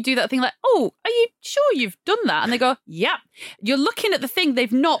when you do that thing like, oh, are you sure you've done that? And they go, yeah. You're looking at the thing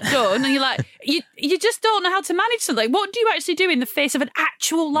they've not done, and you're like, you just don't know how to manage something. What do you actually do in the face of an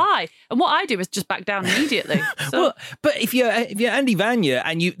actual lie? And what I do is just back down immediately. So. Well, but if you're Andy Vanya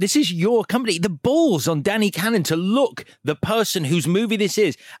and this is your company, the balls on Danny Cannon to look the person whose movie this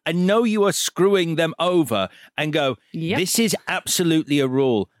is and know you are screwing them over and go, this is absolutely a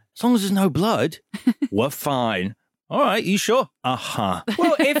rule. As long as there's no blood, we're fine. All right, you sure? Uh-huh.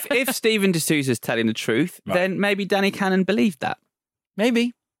 Well, if Stephen D'Souza's telling the truth, then maybe Danny Cannon believed that.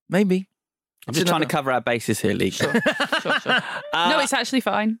 Maybe. I'm just trying to cover our bases here, Lee. Sure. No, it's actually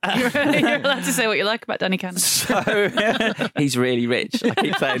fine. You're allowed to say what you like about Danny Cannon. So, he's really rich. I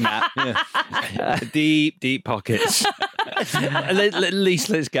keep saying that. Yeah. Deep pockets. At least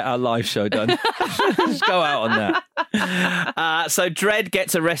let's get our live show done. Let's go out on that. So Dredd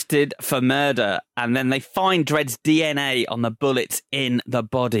gets arrested for murder, and then they find Dredd's DNA on the bullets in the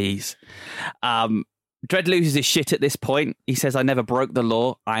bodies. Dredd loses his shit at this point. He says, I never broke the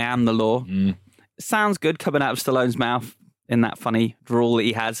law. I am the law. Sounds good coming out of Stallone's mouth in that funny drawl that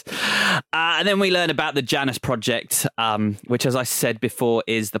he has. And then we learn about the Janus Project, which, as I said before,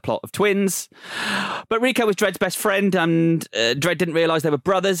 is the plot of Twins. But Rico was Dredd's best friend, and Dredd didn't realise they were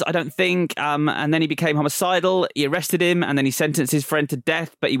brothers, I don't think. And then he became homicidal. He arrested him, and then he sentenced his friend to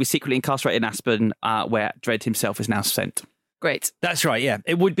death, but he was secretly incarcerated in Aspen, where Dredd himself is now sent. Great. That's right, yeah.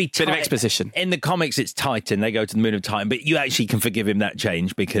 It would be bit of exposition. In the comics, it's Titan. They go to the moon of Titan, but you actually can forgive him that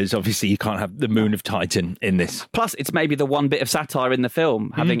change because obviously you can't have the moon of Titan in this. Plus, it's maybe the one bit of satire in the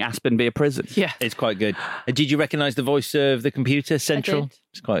film, having Aspen be a prison. Yeah. It's quite good. Did you recognise the voice of the computer, Central? I did.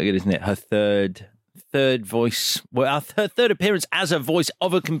 It's quite good, isn't it? Her third voice, her third appearance as a voice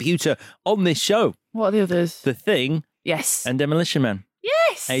of a computer on this show. What are the others? The Thing. Yes. And Demolition Man.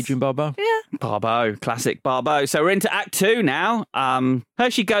 Yes. Adrian Barbeau. Yeah. Barbeau, classic Barbeau. So we're into Act 2 now.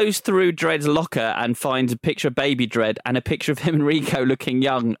 Hershey goes through Dredd's locker and finds a picture of baby Dredd and a picture of him and Rico looking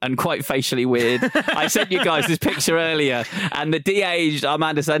young and quite facially weird. I sent you guys this picture earlier, and the de-aged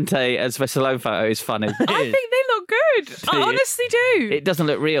Armando Sante as for Stallone photo is funny. I think they look good. I honestly do. It doesn't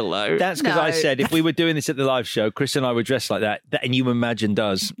look real, though. That's because I said if we were doing this at the live show, Chris and I were dressed like that, and you imagine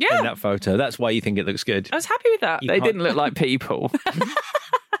does in that photo. That's why you think it looks good. I was happy with that. They didn't look like people.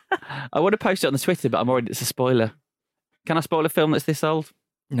 I would have posted it on the Twitter, but I'm worried it's a spoiler. Can I spoil a film that's this old?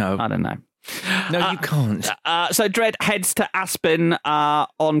 No. I don't know. No, you can't. So Dredd heads to Aspen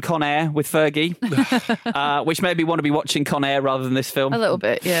on Con Air with Fergie, which made me want to be watching Con Air rather than this film. A little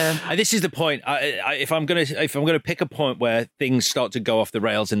bit, yeah. And this is the point. If I'm gonna pick a point where things start to go off the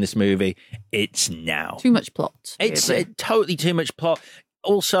rails in this movie, it's now. Too much plot. It's totally too much plot.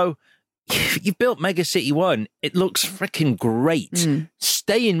 Also, you've built Mega City 1. It looks freaking great.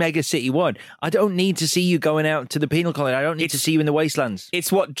 Stay in Mega City 1. I don't need to see you going out to the penal colony. I don't need to see you in the wastelands.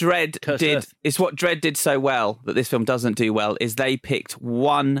 It's what Dredd did. Earth. It's what Dredd did so well that this film doesn't do well. Is they picked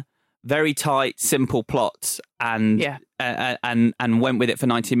one very tight, simple plot and went with it for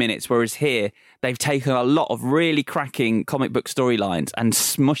 90 minutes. Whereas here, they've taken a lot of really cracking comic book storylines and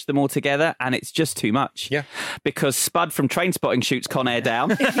smushed them all together, and it's just too much. Yeah. Because Spud from Trainspotting shoots Con Air down.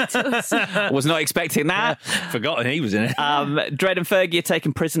 Was not expecting that. Yeah. Forgotten he was in it. Dredd and Fergie are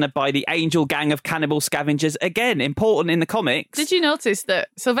taken prisoner by the Angel gang of cannibal scavengers. Again, important in the comics. Did you notice that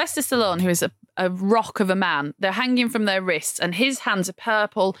Sylvester Stallone, who is a rock of a man, they're hanging from their wrists and his hands are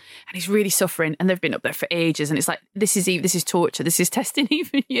purple and he's really suffering, and they've been up there for ages, and it's like, this is torture, this is testing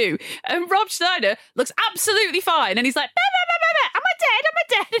even you. And Rob Schneider looks absolutely fine, and he's like, am I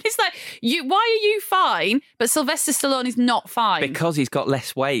dead? And it's like, why are you fine but Sylvester Stallone is not fine? Because he's got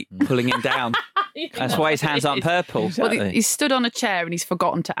less weight pulling him down. That's why his hands aren't purple. Exactly. Well, he's stood on a chair and he's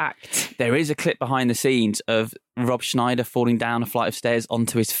forgotten to act. There is a clip behind the scenes of Rob Schneider falling down a flight of stairs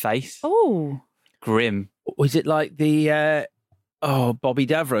onto his face. Oh. Grim. Was it like the Bobby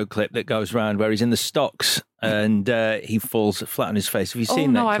Davro clip that goes around where he's in the stocks and he falls flat on his face? Have you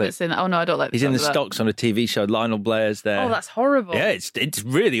seen that clip? I haven't seen that. Oh, no, I don't like that. He's in the stocks on a TV show. Lionel Blair's there. Oh, that's horrible. Yeah, it's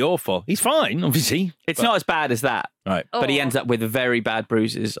really awful. He's fine, obviously. It's not as bad as that. Right. But he ends up with very bad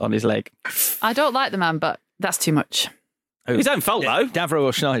bruises on his leg. I don't like the man, but that's too much. His own fault, though. Davro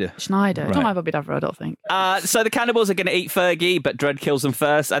or Schneider? Schneider. Right. Don't like Bobby Davro, I don't think. So the cannibals are going to eat Fergie, but Dredd kills them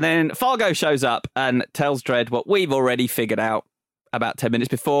first. And then Fargo shows up and tells Dredd what we've already figured out about 10 minutes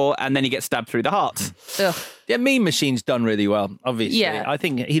before, and then he gets stabbed through the heart. Ugh. Yeah, Mean Machine's done really well, obviously. Yeah. I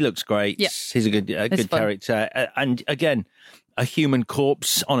think he looks great. Yeah. He's a good character. And again, a human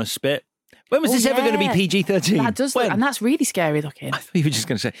corpse on a spit. When was this ever going to be PG-13? That does look, and that's really scary looking. I thought you were just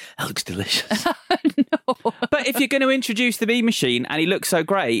going to say, that looks delicious. But if you're going to introduce the Mean Machine and he looks so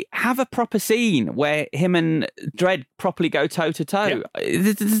great, have a proper scene where him and Dredd properly go toe-to-toe.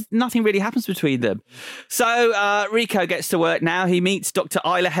 Nothing really happens between them. So Rico gets to work now. He meets Dr.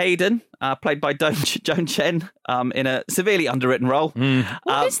 Isla Hayden, played by Joan Chen, in a severely underwritten role.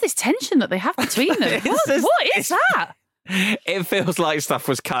 What is this tension that they have between them? What is that? It feels like stuff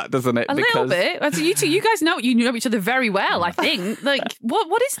was cut, doesn't it? A little bit. You guys know each other very well, I think. Like,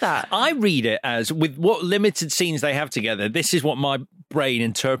 what is that? I read it as, with what limited scenes they have together, this is what my brain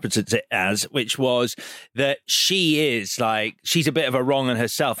interpreted it as, which was that she's a bit of a wrong on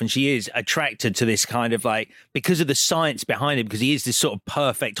herself, and she is attracted to this kind of because of the science behind him, because he is this sort of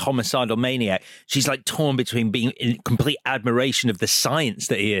perfect homicidal maniac. She's torn between being in complete admiration of the science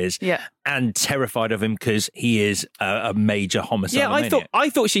that he is, and terrified of him because he is a major homicidal maniac. I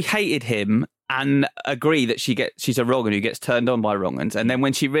thought she hated him and agree that she's a wrong-un who gets turned on by wrong-uns. And then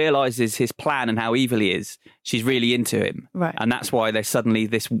when she realises his plan and how evil he is, she's really into him. Right. And that's why there's suddenly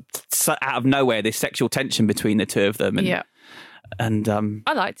this, out of nowhere, this sexual tension between the two of them. And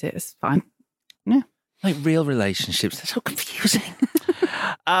I liked it. It's fine. Yeah. Real relationships, they're so confusing.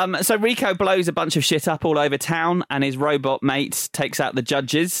 So Rico blows a bunch of shit up all over town, and his robot mate takes out the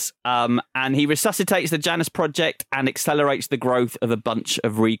judges, and he resuscitates the Janus Project and accelerates the growth of a bunch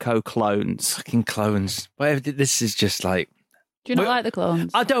of Rico clones. Fucking clones. This is just Do you not like the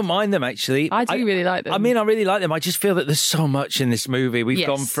clones? I don't mind them, actually. I do really like them. I mean, I really like them. I just feel that there's so much in this movie. We've Yes.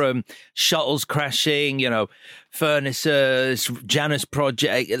 gone from shuttles crashing, furnaces, Janus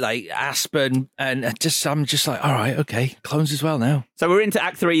Project, Aspen, and I'm just all right, okay, clones as well now. So we're into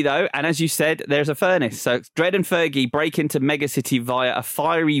Act 3, though, and as you said, there's a furnace. So Dredd and Fergie break into Megacity via a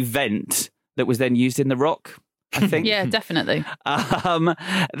fiery vent that was then used in The Rock, I think. Yeah, definitely.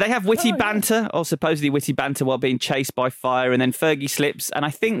 They have witty banter, or supposedly witty banter, while being chased by fire, and then Fergie slips, and I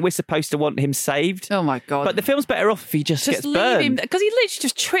think we're supposed to want him saved. Oh, my God. But the film's better off if he just gets leave burned. him, because he literally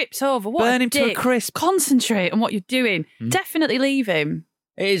just trips over. What Burn a him to a dick. crisp. Concentrate on what you're doing. Definitely leave him.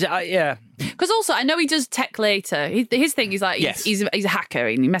 It is, yeah. Because also, I know he does tech later. His thing is he's a hacker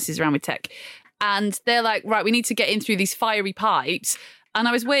and he messes around with tech. And they're like, right, we need to get in through these fiery pipes. And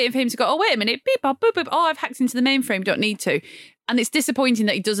I was waiting for him to go, oh, wait a minute, beep, bop, boop, boop. Oh, I've hacked into the mainframe, don't need to. And it's disappointing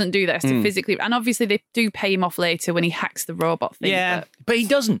that he doesn't do that, to physically. And obviously, they do pay him off later when he hacks the robot thing. Yeah, but he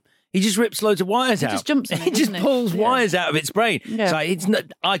doesn't. He just rips loads of wires out. He just jumps on it, He just doesn't pulls he? wires out of its brain. Yeah.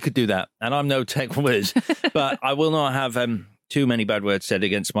 I could do that, and I'm no tech whiz, but I will not have too many bad words said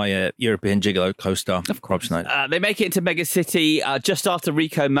against my European Gigolo co-star, Rob Schneider. They make it into Mega City just after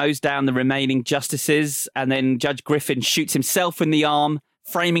Rico mows down the remaining justices, and then Judge Griffin shoots himself in the arm,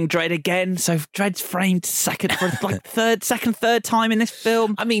 framing Dredd again. So Dredd's framed third time in this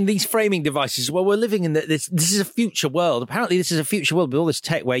film. I mean, these framing devices. Well, we're living in this is a future world. Apparently, this is a future world with all this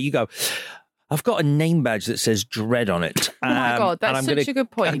tech where you go, I've got a name badge that says Dredd on it. Oh my God, that's such a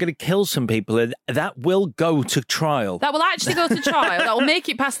good point. I'm going to kill some people, and that will go to trial. That will actually go to trial. That will make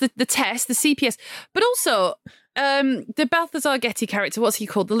it past the test, the CPS. But also, the Balthazar Getty character, what's he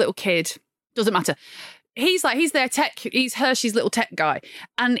called? The little kid. Doesn't matter. He's their tech, he's Hershey's little tech guy.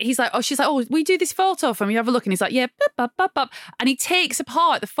 And she's like, oh, we do this photo for me, have a look. And he's like, yeah, bup, bup, bup, bup. And he takes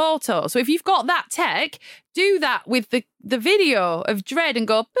apart the photo. So if you've got that tech, do that with the video of Dredd and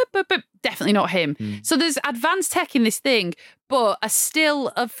go, bup, bup, bup. Definitely not him. So there's advanced tech in this thing, but a still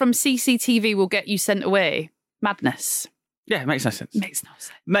from CCTV will get you sent away. Madness. Yeah, it makes no sense. Makes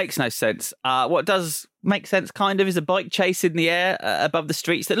no sense. What does make sense, kind of, is a bike chase in the air above the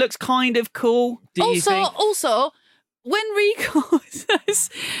streets that looks kind of cool. Also, when Rico says,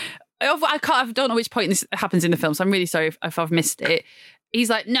 I don't know which point this happens in the film, so I'm really sorry if I've missed it. He's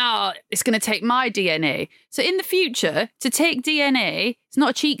like, no, it's going to take my DNA. So in the future, to take DNA, it's not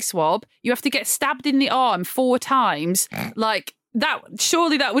a cheek swab. You have to get stabbed in the arm 4 times.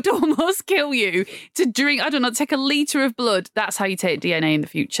 Surely that would almost kill you to drink, I don't know, take a litre of blood. That's how you take DNA in the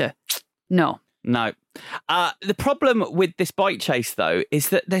future. No. The problem with this bike chase, though, is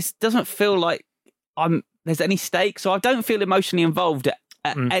that this doesn't feel like there's any stakes, so I don't feel emotionally involved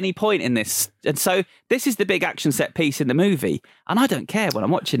at any point in this. And so this is the big action set piece in the movie, and I don't care when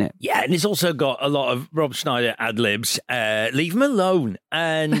I'm watching it. Yeah, and it's also got a lot of Rob Schneider ad-libs. Leave him alone.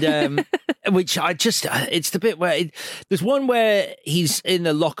 And which it's the bit where there's one where he's in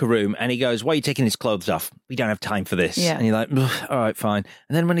the locker room and he goes, why are you taking his clothes off? We don't have time for this. Yeah. And you're like, all right, fine.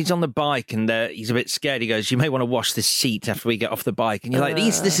 And then when he's on the bike and he's a bit scared, he goes, you may want to wash this seat after we get off the bike. And you're like,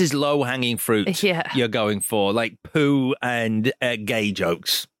 this is low-hanging fruit you're going for, like poo and gay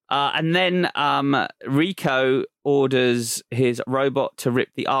jokes. And then Rico orders his robot to rip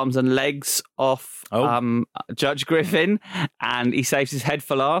the arms and legs off Judge Griffin, and he saves his head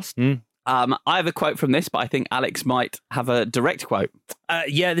for last. I have a quote from this, but I think Alex might have a direct quote.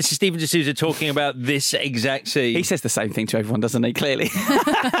 Yeah, this is Stephen D'Souza talking about this exact scene. He says the same thing to everyone, doesn't he? Clearly.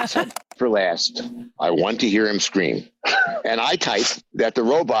 For last, I want to hear him scream. And I type that the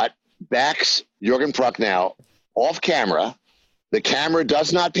robot backs Jürgen Prochnow off camera. The camera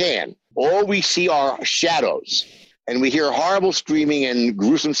does not pan. All we see are shadows, and we hear horrible screaming and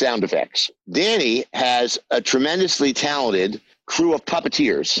gruesome sound effects. Danny has a tremendously talented crew of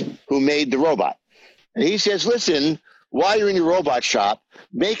puppeteers who made the robot. And he says, listen, while you're in your robot shop,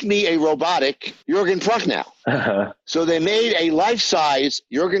 make me a robotic Jürgen Prochnow. So they made a life-size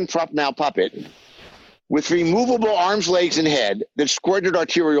Jürgen Prochnow puppet with removable arms, legs, and head that squirted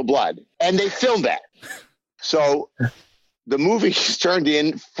arterial blood. And they filmed that. So the movie is turned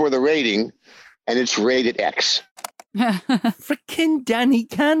in for the rating, and it's rated X. Frickin' Danny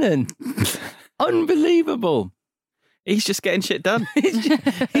Cannon. Unbelievable. He's just getting shit done.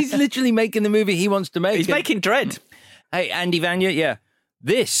 He's literally making the movie he wants to make. He's making Dread. Hey, Andy Vanya, yeah.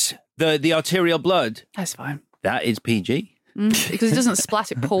 This, the arterial blood. That's fine. That is PG. Because it doesn't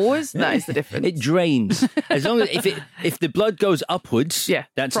splat, it pours. That is the difference. It drains. As long as if the blood goes upwards,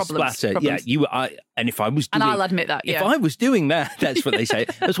 that's a splatter. Problems. Yeah, and if I was doing, and I'll admit that. If I was doing that, that's what they say.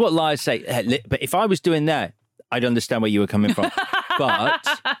 That's what liars say. But if I was doing that, I'd understand where you were coming from. But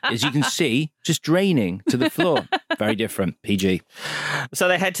as you can see, just draining to the floor. Very different. PG. So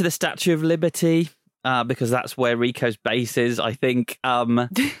they head to the Statue of Liberty. Because that's where Rico's base is, I think. We're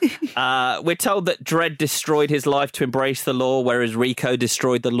told that Dredd destroyed his life to embrace the law, whereas Rico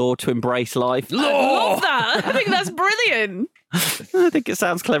destroyed the law to embrace life. I love that. I think that's brilliant. I think it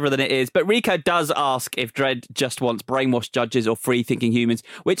sounds cleverer than it is. But Rico does ask if Dredd just wants brainwashed judges or free-thinking humans,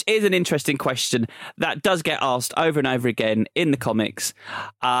 which is an interesting question that does get asked over and over again in the comics.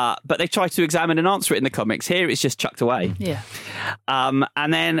 But they try to examine and answer it in the comics. Here it's just chucked away. Yeah.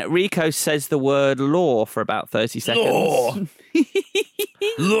 And then Rico says the word law for about 30 seconds. Law.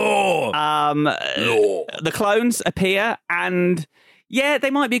 Law. Law. The clones appear and... yeah, they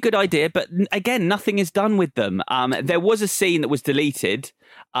might be a good idea, but again, nothing is done with them. There was a scene that was deleted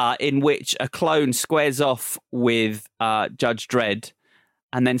in which a clone squares off with Judge Dredd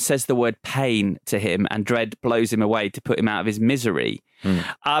and then says the word pain to him, and Dredd blows him away to put him out of his misery,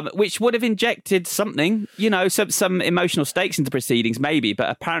 which would have injected something, some emotional stakes into proceedings, maybe, but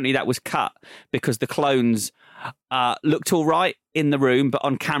apparently that was cut because the clones looked all right in the room, but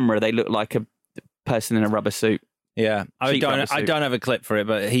on camera they looked like a person in a rubber suit. Yeah, I don't have a clip for it,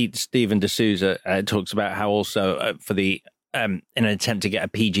 but Stephen D'Souza talks about how also for the in an attempt to get a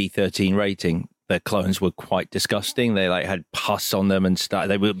PG-13 rating, the clones were quite disgusting. They had pus on them and stuff.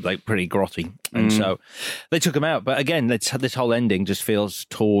 They were pretty grotty, and so they took them out. But again, this whole ending just feels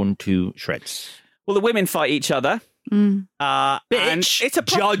torn to shreds. Well, the women fight each other. Bitch, and it's a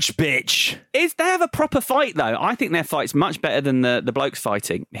judge bitch. They have a proper fight though. I think their fight's much better than the blokes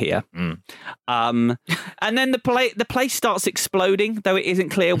fighting here. And then the place starts exploding, though it isn't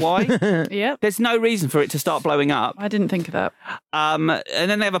clear why. Yeah, there's no reason for it to start blowing up. I didn't think of that. And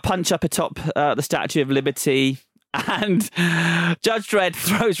then they have a punch up atop the Statue of Liberty, and Judge Dredd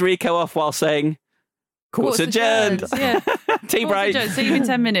throws Rico off while saying, "Court's adjourned." Yeah. Tea break. See you in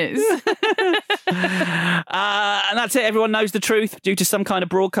 10 minutes. And that's it. Everyone knows the truth due to some kind of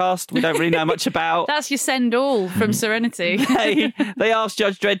broadcast we don't really know much about. That's your send all from Serenity. They asked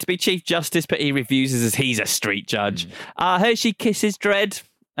Judge Dredd to be Chief Justice, but he refuses as he's a street judge. Hershey kisses Dredd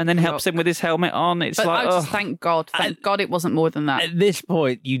and then helps him with his helmet on. It's thank God it wasn't more than that. At this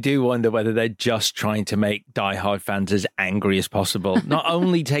point, you do wonder whether they're just trying to make diehard fans as angry as possible. Not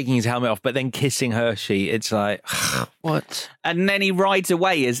only taking his helmet off, but then kissing Hershey. It's like, what? And then he rides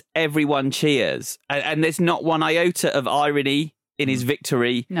away as everyone cheers. And there's not one iota of irony in his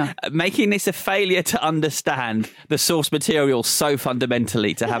victory, making this a failure to understand the source material so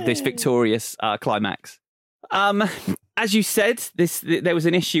fundamentally to have this victorious climax. As you said, there was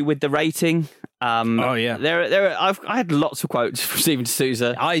an issue with the rating. Oh yeah, I had lots of quotes from Stephen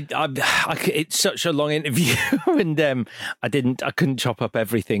D'Souza. It's such a long interview, and I couldn't chop up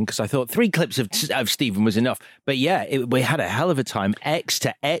everything because I thought 3 clips of Stephen was enough. But yeah, we had a hell of a time. X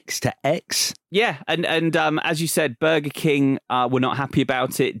to X to X. Yeah, and as you said, Burger King were not happy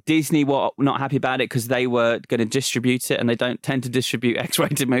about it. Disney were not happy about it because they were going to distribute it, and they don't tend to distribute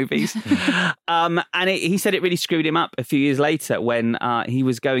X-rated movies. He said it really screwed him up a few years later when he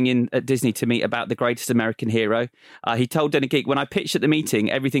was going in at Disney to meet about The Greatest American Hero. He told Den of Geek, when I pitched at the meeting,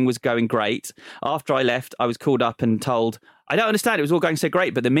 everything was going great. After I left, I was called up and told, I don't understand, it was all going so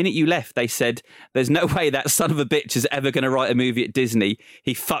great, but the minute you left, they said, there's no way that son of a bitch is ever going to write a movie at Disney.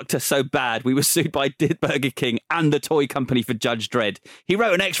 He fucked us so bad. We were sued by Burger King and the toy company for Judge Dredd. He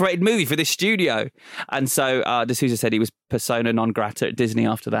wrote an X-rated movie for this studio. And so D'Souza said he was persona non grata at Disney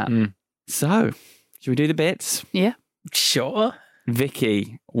after that. So, should we do the bits? Yeah. Sure.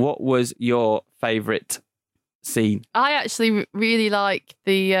 Vicky, what was your favourite scene? I actually really like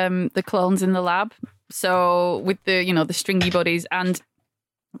the clones in the lab. So with the stringy bodies, and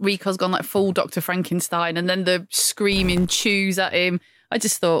Rico's gone like full Dr. Frankenstein, and then the screaming chews at him. I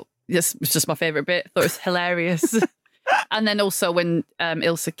just thought this was just my favourite bit. I thought it was hilarious. And then also when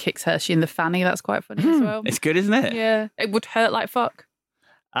Ilsa kicks Hershey in the fanny, that's quite funny as well. It's good, isn't it? Yeah. It would hurt like fuck.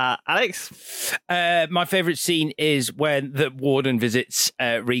 Alex? My favourite scene is when the warden visits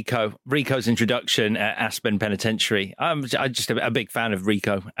Rico's introduction at Aspen Penitentiary. I'm just a big fan of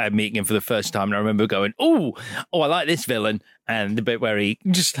Rico, meeting him for the first time, and I remember going, oh, I like this villain. And the bit where he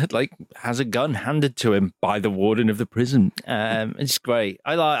just has a gun handed to him by the warden of the prison. It's great.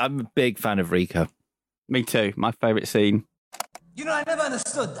 I'm a big fan of Rico. Me too. My favourite scene. I never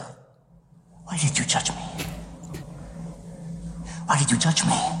understood that. Why did you judge me? Why did you judge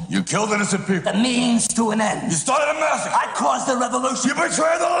me? You killed innocent people. The means to an end. You started a massacre. I caused the revolution. You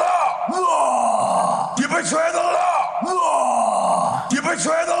betrayed the law. Law. You betrayed the law. Law. You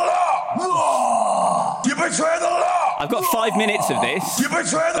betrayed the law. Law. You betrayed the law. I've got 5 minutes of this. You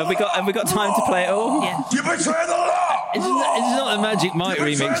betrayed the law. Have we got time to play it all? Yeah. You betrayed the law. It's not a Magic Mike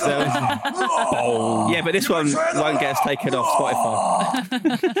remix, though, is it? Oh. Yeah, but this one won't get us taken off Spotify.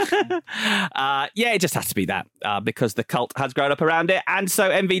 Yeah, it just has to be that because the cult has grown up around it. And so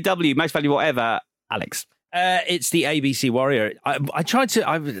MVW, most valuable ever, Alex. It's the ABC Warrior. I tried to.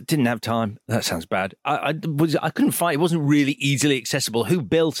 I didn't have time. That sounds bad. I couldn't find. It wasn't really easily accessible. Who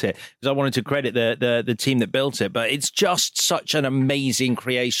built it? Because I wanted to credit the team that built it. But it's just such an amazing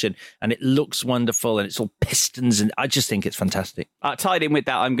creation, and it looks wonderful, and it's all pistons, and I just think it's fantastic. Tied in with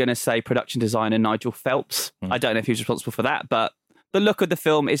that, I'm going to say production designer Nigel Phelps. I don't know if he was responsible for that, but the look of the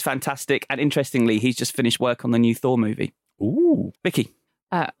film is fantastic. And interestingly, he's just finished work on the new Thor movie. Ooh, Vicky.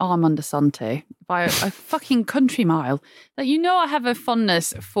 Armand Assante by a fucking country mile. Like, I have a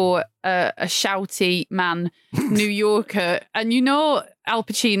fondness for a shouty man, New Yorker. And Al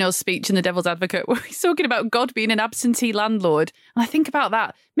Pacino's speech in The Devil's Advocate where he's talking about God being an absentee landlord. And I think about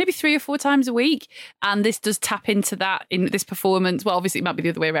that maybe 3 or 4 times a week. And this does tap into that in this performance. Well, obviously it might be the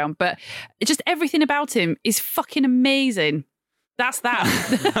other way around, but just everything about him is fucking amazing. That's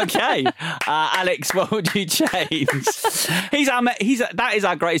that. Okay. Alex, what would you change? That is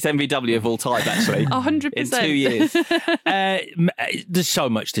our greatest MVW of all time, actually. 100%. In 2 years. There's so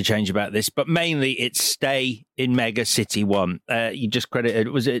much to change about this, but mainly it's stay in Mega City 1. You just credited,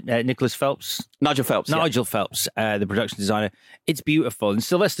 was it Nicholas Phelps? Nigel Phelps. Nigel Phelps, the production designer. It's beautiful. And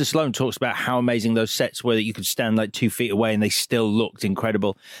Sylvester Stallone talks about how amazing those sets were, that you could stand like 2 feet away and they still looked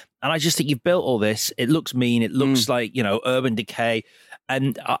incredible. And I just think you've built all this. It looks mean. It looks like, urban decay.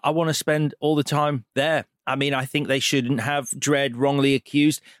 And I want to spend all the time there. I mean, I think they shouldn't have Dredd wrongly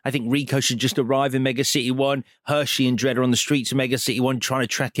accused. I think Rico should just arrive in Mega City 1. Hershey and Dredd are on the streets of Mega City 1 trying to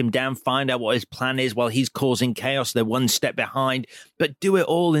track him down, find out what his plan is while he's causing chaos. They're one step behind. But do it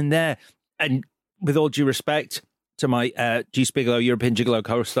all in there. And with all due respect to my Deuce Bigelow, European Gigolo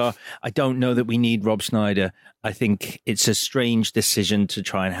co-star, I don't know that we need Rob Schneider. I think it's a strange decision to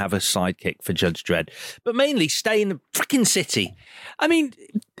try and have a sidekick for Judge Dredd. But mainly stay in the freaking city. I mean,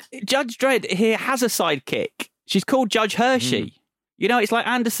 Judge Dredd here has a sidekick. She's called Judge Hershey. It's like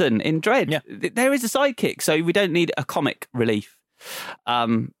Anderson in Dredd. Yeah. There is a sidekick, so we don't need a comic relief.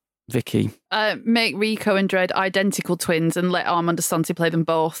 Vicky? Make Rico and Dredd identical twins and let Armand Assante play them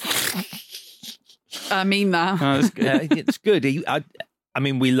both. I mean that. It's good. I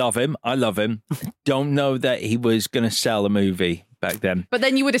mean, we love him. I love him. Don't know that he was going to sell a movie back then. But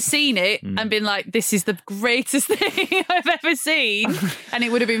then you would have seen it and been like, this is the greatest thing I've ever seen. And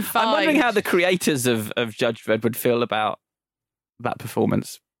it would have been fine. I'm wondering how the creators of Judge Dredd would feel about that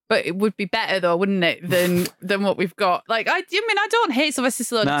performance. But it would be better though, wouldn't it, than what we've got? Like, I mean, I don't hate Sylvester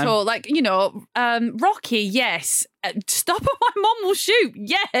Stallone at all. Like, you know, Rocky, yes. Stop or my mom will shoot,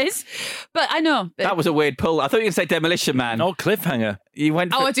 yes. But I know that was a weird pull. I thought you were going to say Demolition Man. Oh, Cliffhanger. You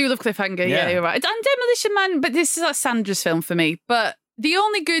went. I do love Cliffhanger. Yeah, you're right. And Demolition Man, but this is like Sandra's film for me. But the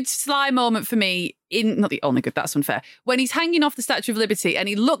only good Sly moment for me, not the only good, that's unfair, when he's hanging off the Statue of Liberty and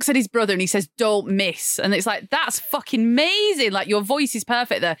he looks at his brother and he says, "Don't miss." And it's like, that's fucking amazing. Like, your voice is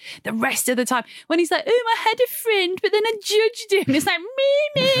perfect there. The rest of the time, when he's like, "Oh, I had a friend, but then I judged him." It's like,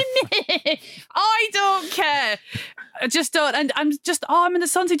 me. I don't care. I just don't. And I'm just, Armand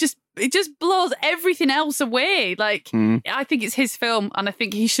Assante it just blows everything else away. Like, I think it's his film and I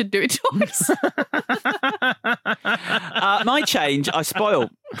think he should do it twice. My change, I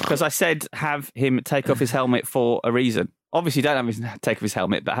spoiled because I said have him take off his helmet for a reason. Obviously, don't have him take off his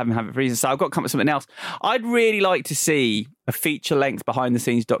helmet, but have him have it for a reason. So I've got to come up with something else. I'd really like to see a feature-length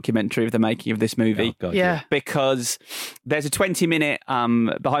behind-the-scenes documentary of the making of this movie. Oh, God, yeah. Because there's a 20-minute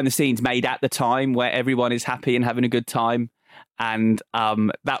behind-the-scenes made at the time where everyone is happy and having a good time. And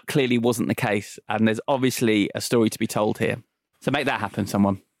that clearly wasn't the case. And there's obviously a story to be told here. So make that happen,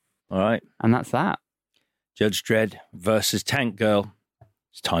 someone. All right. And that's that. Judge Dredd versus Tank Girl.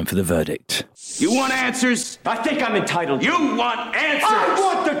 It's time for the verdict. You want answers? I think I'm entitled. You want answers? I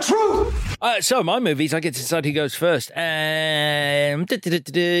want the truth! So, my movies, I get to decide who goes first.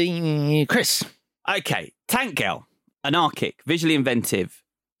 Chris. Okay, Tank Girl. Anarchic, visually inventive,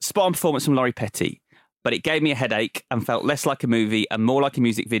 spot-on performance from Laurie Petty, but it gave me a headache and felt less like a movie and more like a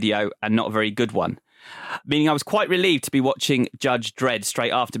music video and not a very good one. Meaning I was quite relieved to be watching Judge Dredd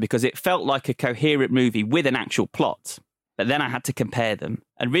straight after because it felt like a coherent movie with an actual plot. But then I had to compare them.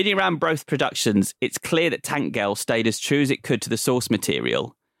 And reading around both productions, it's clear that Tank Girl stayed as true as it could to the source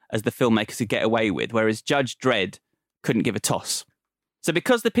material as the filmmakers could get away with, whereas Judge Dredd couldn't give a toss. So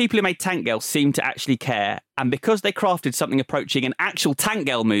because the people who made Tank Girl seemed to actually care, and because they crafted something approaching an actual Tank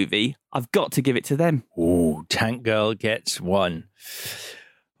Girl movie, I've got to give it to them. Ooh, Tank Girl gets one.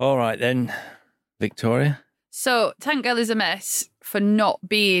 All right then, Victoria. So Tank Girl is a mess for not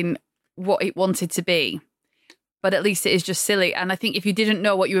being what it wanted to be. But at least it is just silly. And I think if you didn't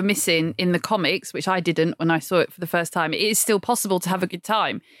know what you were missing in the comics, which I didn't when I saw it for the first time, it is still possible to have a good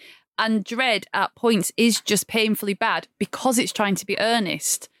time. And Dredd at points is just painfully bad because it's trying to be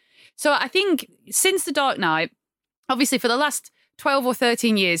earnest. So I think since The Dark Knight, obviously for the last 12 or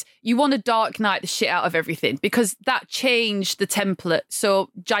 13 years, you want to Dark Knight the shit out of everything because that changed the template so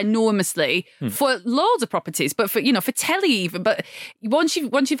ginormously for loads of properties, but for telly even. But once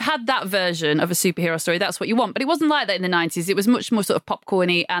you've had that version of a superhero story, that's what you want. But it wasn't like that in the 90s. It was much more sort of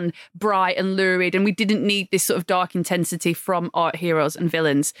popcorny and bright and lurid, and we didn't need this sort of dark intensity from our heroes and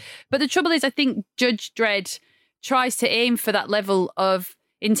villains. But the trouble is, I think Judge Dredd tries to aim for that level of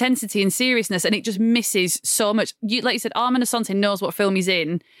intensity and seriousness, and it just misses so much. Like you said, Armand Assante knows what film he's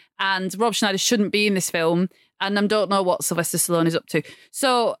in, and Rob Schneider shouldn't be in this film, and I don't know what Sylvester Stallone is up to.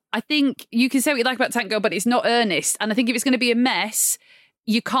 So I think you can say what you like about Tank Girl, but it's not earnest. And I think if it's going to be a mess,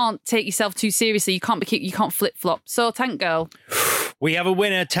 you can't take yourself too seriously. You can't flip flop. So Tank Girl. We have a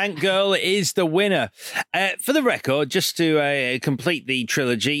winner. Tank Girl is the winner. For the record, just to complete the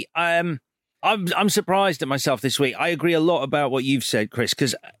trilogy, I'm surprised at myself this week. I agree a lot about what you've said, Chris,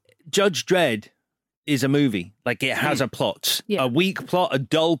 because Judge Dredd is a movie. Like, it has a plot. Yeah. A weak plot, a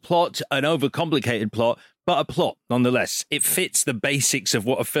dull plot, an overcomplicated plot, but a plot nonetheless. It fits the basics of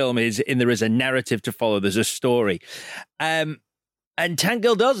what a film is, and there is a narrative to follow. There's a story. And Tank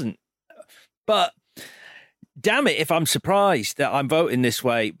Girl doesn't. But damn it if I'm surprised that I'm voting this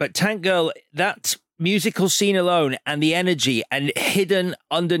way. But Tank Girl, that's musical scene alone and the energy and hidden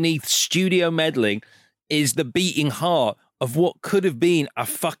underneath studio meddling is the beating heart of what could have been a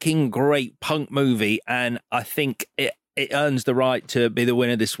fucking great punk movie. And I think it earns the right to be the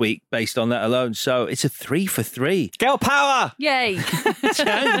winner this week based on that alone. So it's a 3 for 3. Girl power! Yay!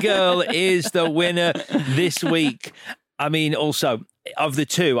 Tank Girl is the winner this week. I mean, also, of the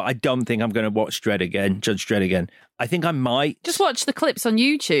two, I don't think I'm going to watch Judge Dredd again. I think I might. Just watch the clips on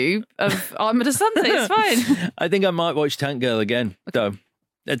YouTube of Armand Assante. It's fine. I think I might watch Tank Girl again, though,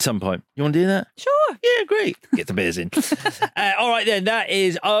 at some point. You want to do that? Sure. Yeah, great. Get the beers in. All right, then. That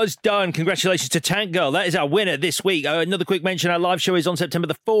is us done. Congratulations to Tank Girl. That is our winner this week. Another quick mention. Our live show is on September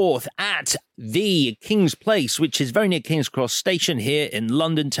the 4th at the King's Place, which is very near King's Cross Station here in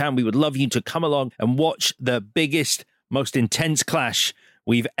London town. We would love you to come along and watch the biggest, most intense clash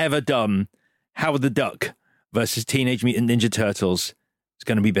we've ever done. Howard the Duck versus Teenage Mutant Ninja Turtles. It's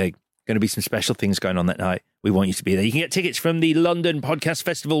going to be big. Going to be some special things going on that night. We want you to be there. You can get tickets from the London Podcast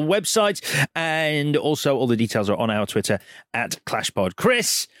Festival website, and also all the details are on our Twitter at ClashPod.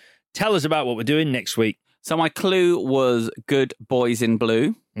 Chris, tell us about what we're doing next week. So my clue was Good Boys in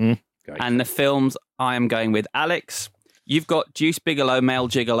Blue. Great. And the films I am going with, Alex, you've got Deuce Bigalow, Male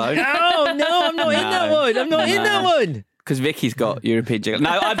Gigolo. Oh, no, I'm not in that one. I'm not in that one. Because Vicky's got European Gigolo.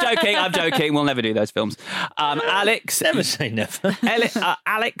 No, I'm joking. We'll never do those films. Alex. Never say never.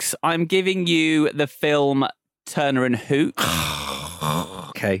 Alex, I'm giving you the film Turner and Hooch.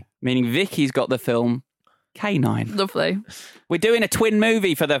 Okay. Meaning Vicky's got the film K9. Lovely. We're doing a twin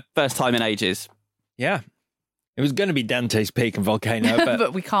movie for the first time in ages. Yeah. It was going to be Dante's Peak and Volcano,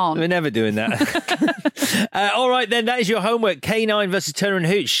 but we can't. We're never doing that. All right, then. That is your homework. K9 versus Turner and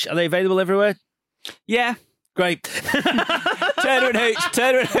Hooch. Are they available everywhere? Yeah. Great. Turner and Hooch.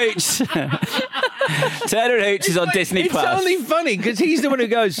 Turner and Hooch is on Disney Plus. It's only funny because he's the one who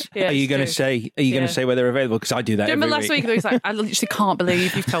goes, Yeah, are you it's going to true. say, where they're available? Because I do that Remember every last week? It was like, I literally can't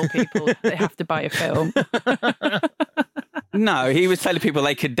believe you've told people they have to buy a film. No, he was telling people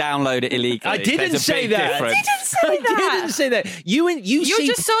they could download it illegally. I didn't say that. I didn't say that. You're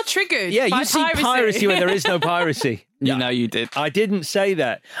just so triggered. Yeah, by you see piracy when there is no piracy. You know you did. I didn't say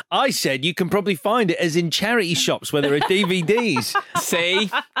that. I said you can probably find it as in charity shops where there are DVDs.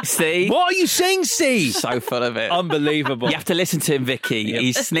 See? What are you saying, see? So full of it. Unbelievable. You have to listen to him, Vicky. Yep.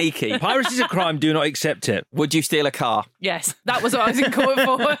 He's sneaky. Piracy is a crime. Do not accept it. Would you steal a car? Yes, that was what I was in court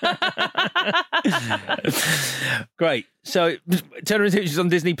for. Great. So, Turner and Hooch is on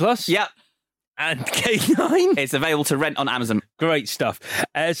Disney Plus? Yep. And K9? It's available to rent on Amazon. Great stuff.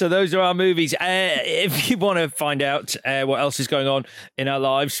 So those are our movies. If you want to find out what else is going on in our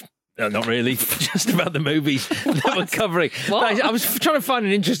lives, not really, just about the movies that we're covering. But I was trying to find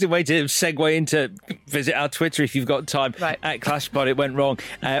an interesting way to segue into visit our Twitter if you've got time, at ClashPod. It went wrong.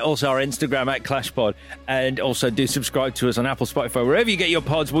 Also our Instagram at ClashPod. And also do subscribe to us on Apple, Spotify, wherever you get your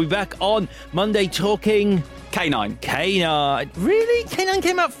pods. We'll be back on Monday talking... K9. K9. Really? K9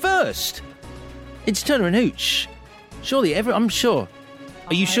 came out first? It's Turner and Hooch. Surely, I'm sure.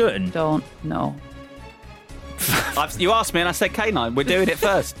 Are you certain? Don't know. You asked me and I said K9. We're doing it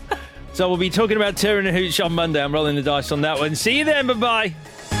first. So we'll be talking about Turner and Hooch on Monday. I'm rolling the dice on that one. See you then. Bye-bye.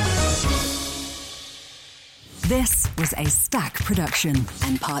 This was a Stack production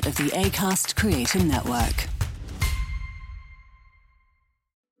and part of the Acast Creator Network.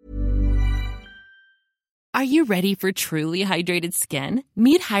 Are you ready for truly hydrated skin?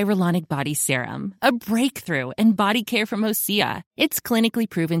 Meet Hyaluronic Body Serum, a breakthrough in body care from Osea. It's clinically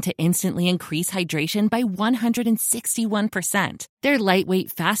proven to instantly increase hydration by 161%. Their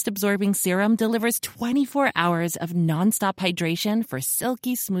lightweight, fast-absorbing serum delivers 24 hours of nonstop hydration for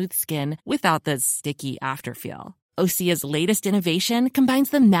silky smooth skin without the sticky afterfeel. Osea's latest innovation combines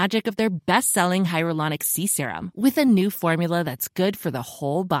the magic of their best-selling Hyaluronic C Serum with a new formula that's good for the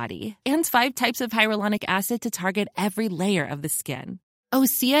whole body and 5 types of hyaluronic acid to target every layer of the skin.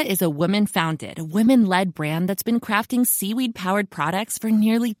 Osea is a women-founded, women-led brand that's been crafting seaweed-powered products for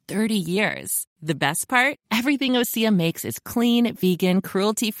nearly 30 years. The best part? Everything Osea makes is clean, vegan,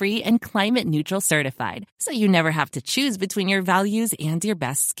 cruelty-free, and climate-neutral certified, so you never have to choose between your values and your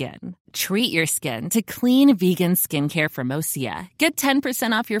best skin. Treat your skin to clean, vegan skincare from Osea. Get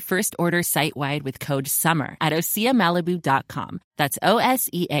 10% off your first order site-wide with code SUMMER at OseaMalibu.com. That's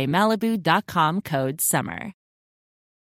OSEAMalibu.com, code SUMMER.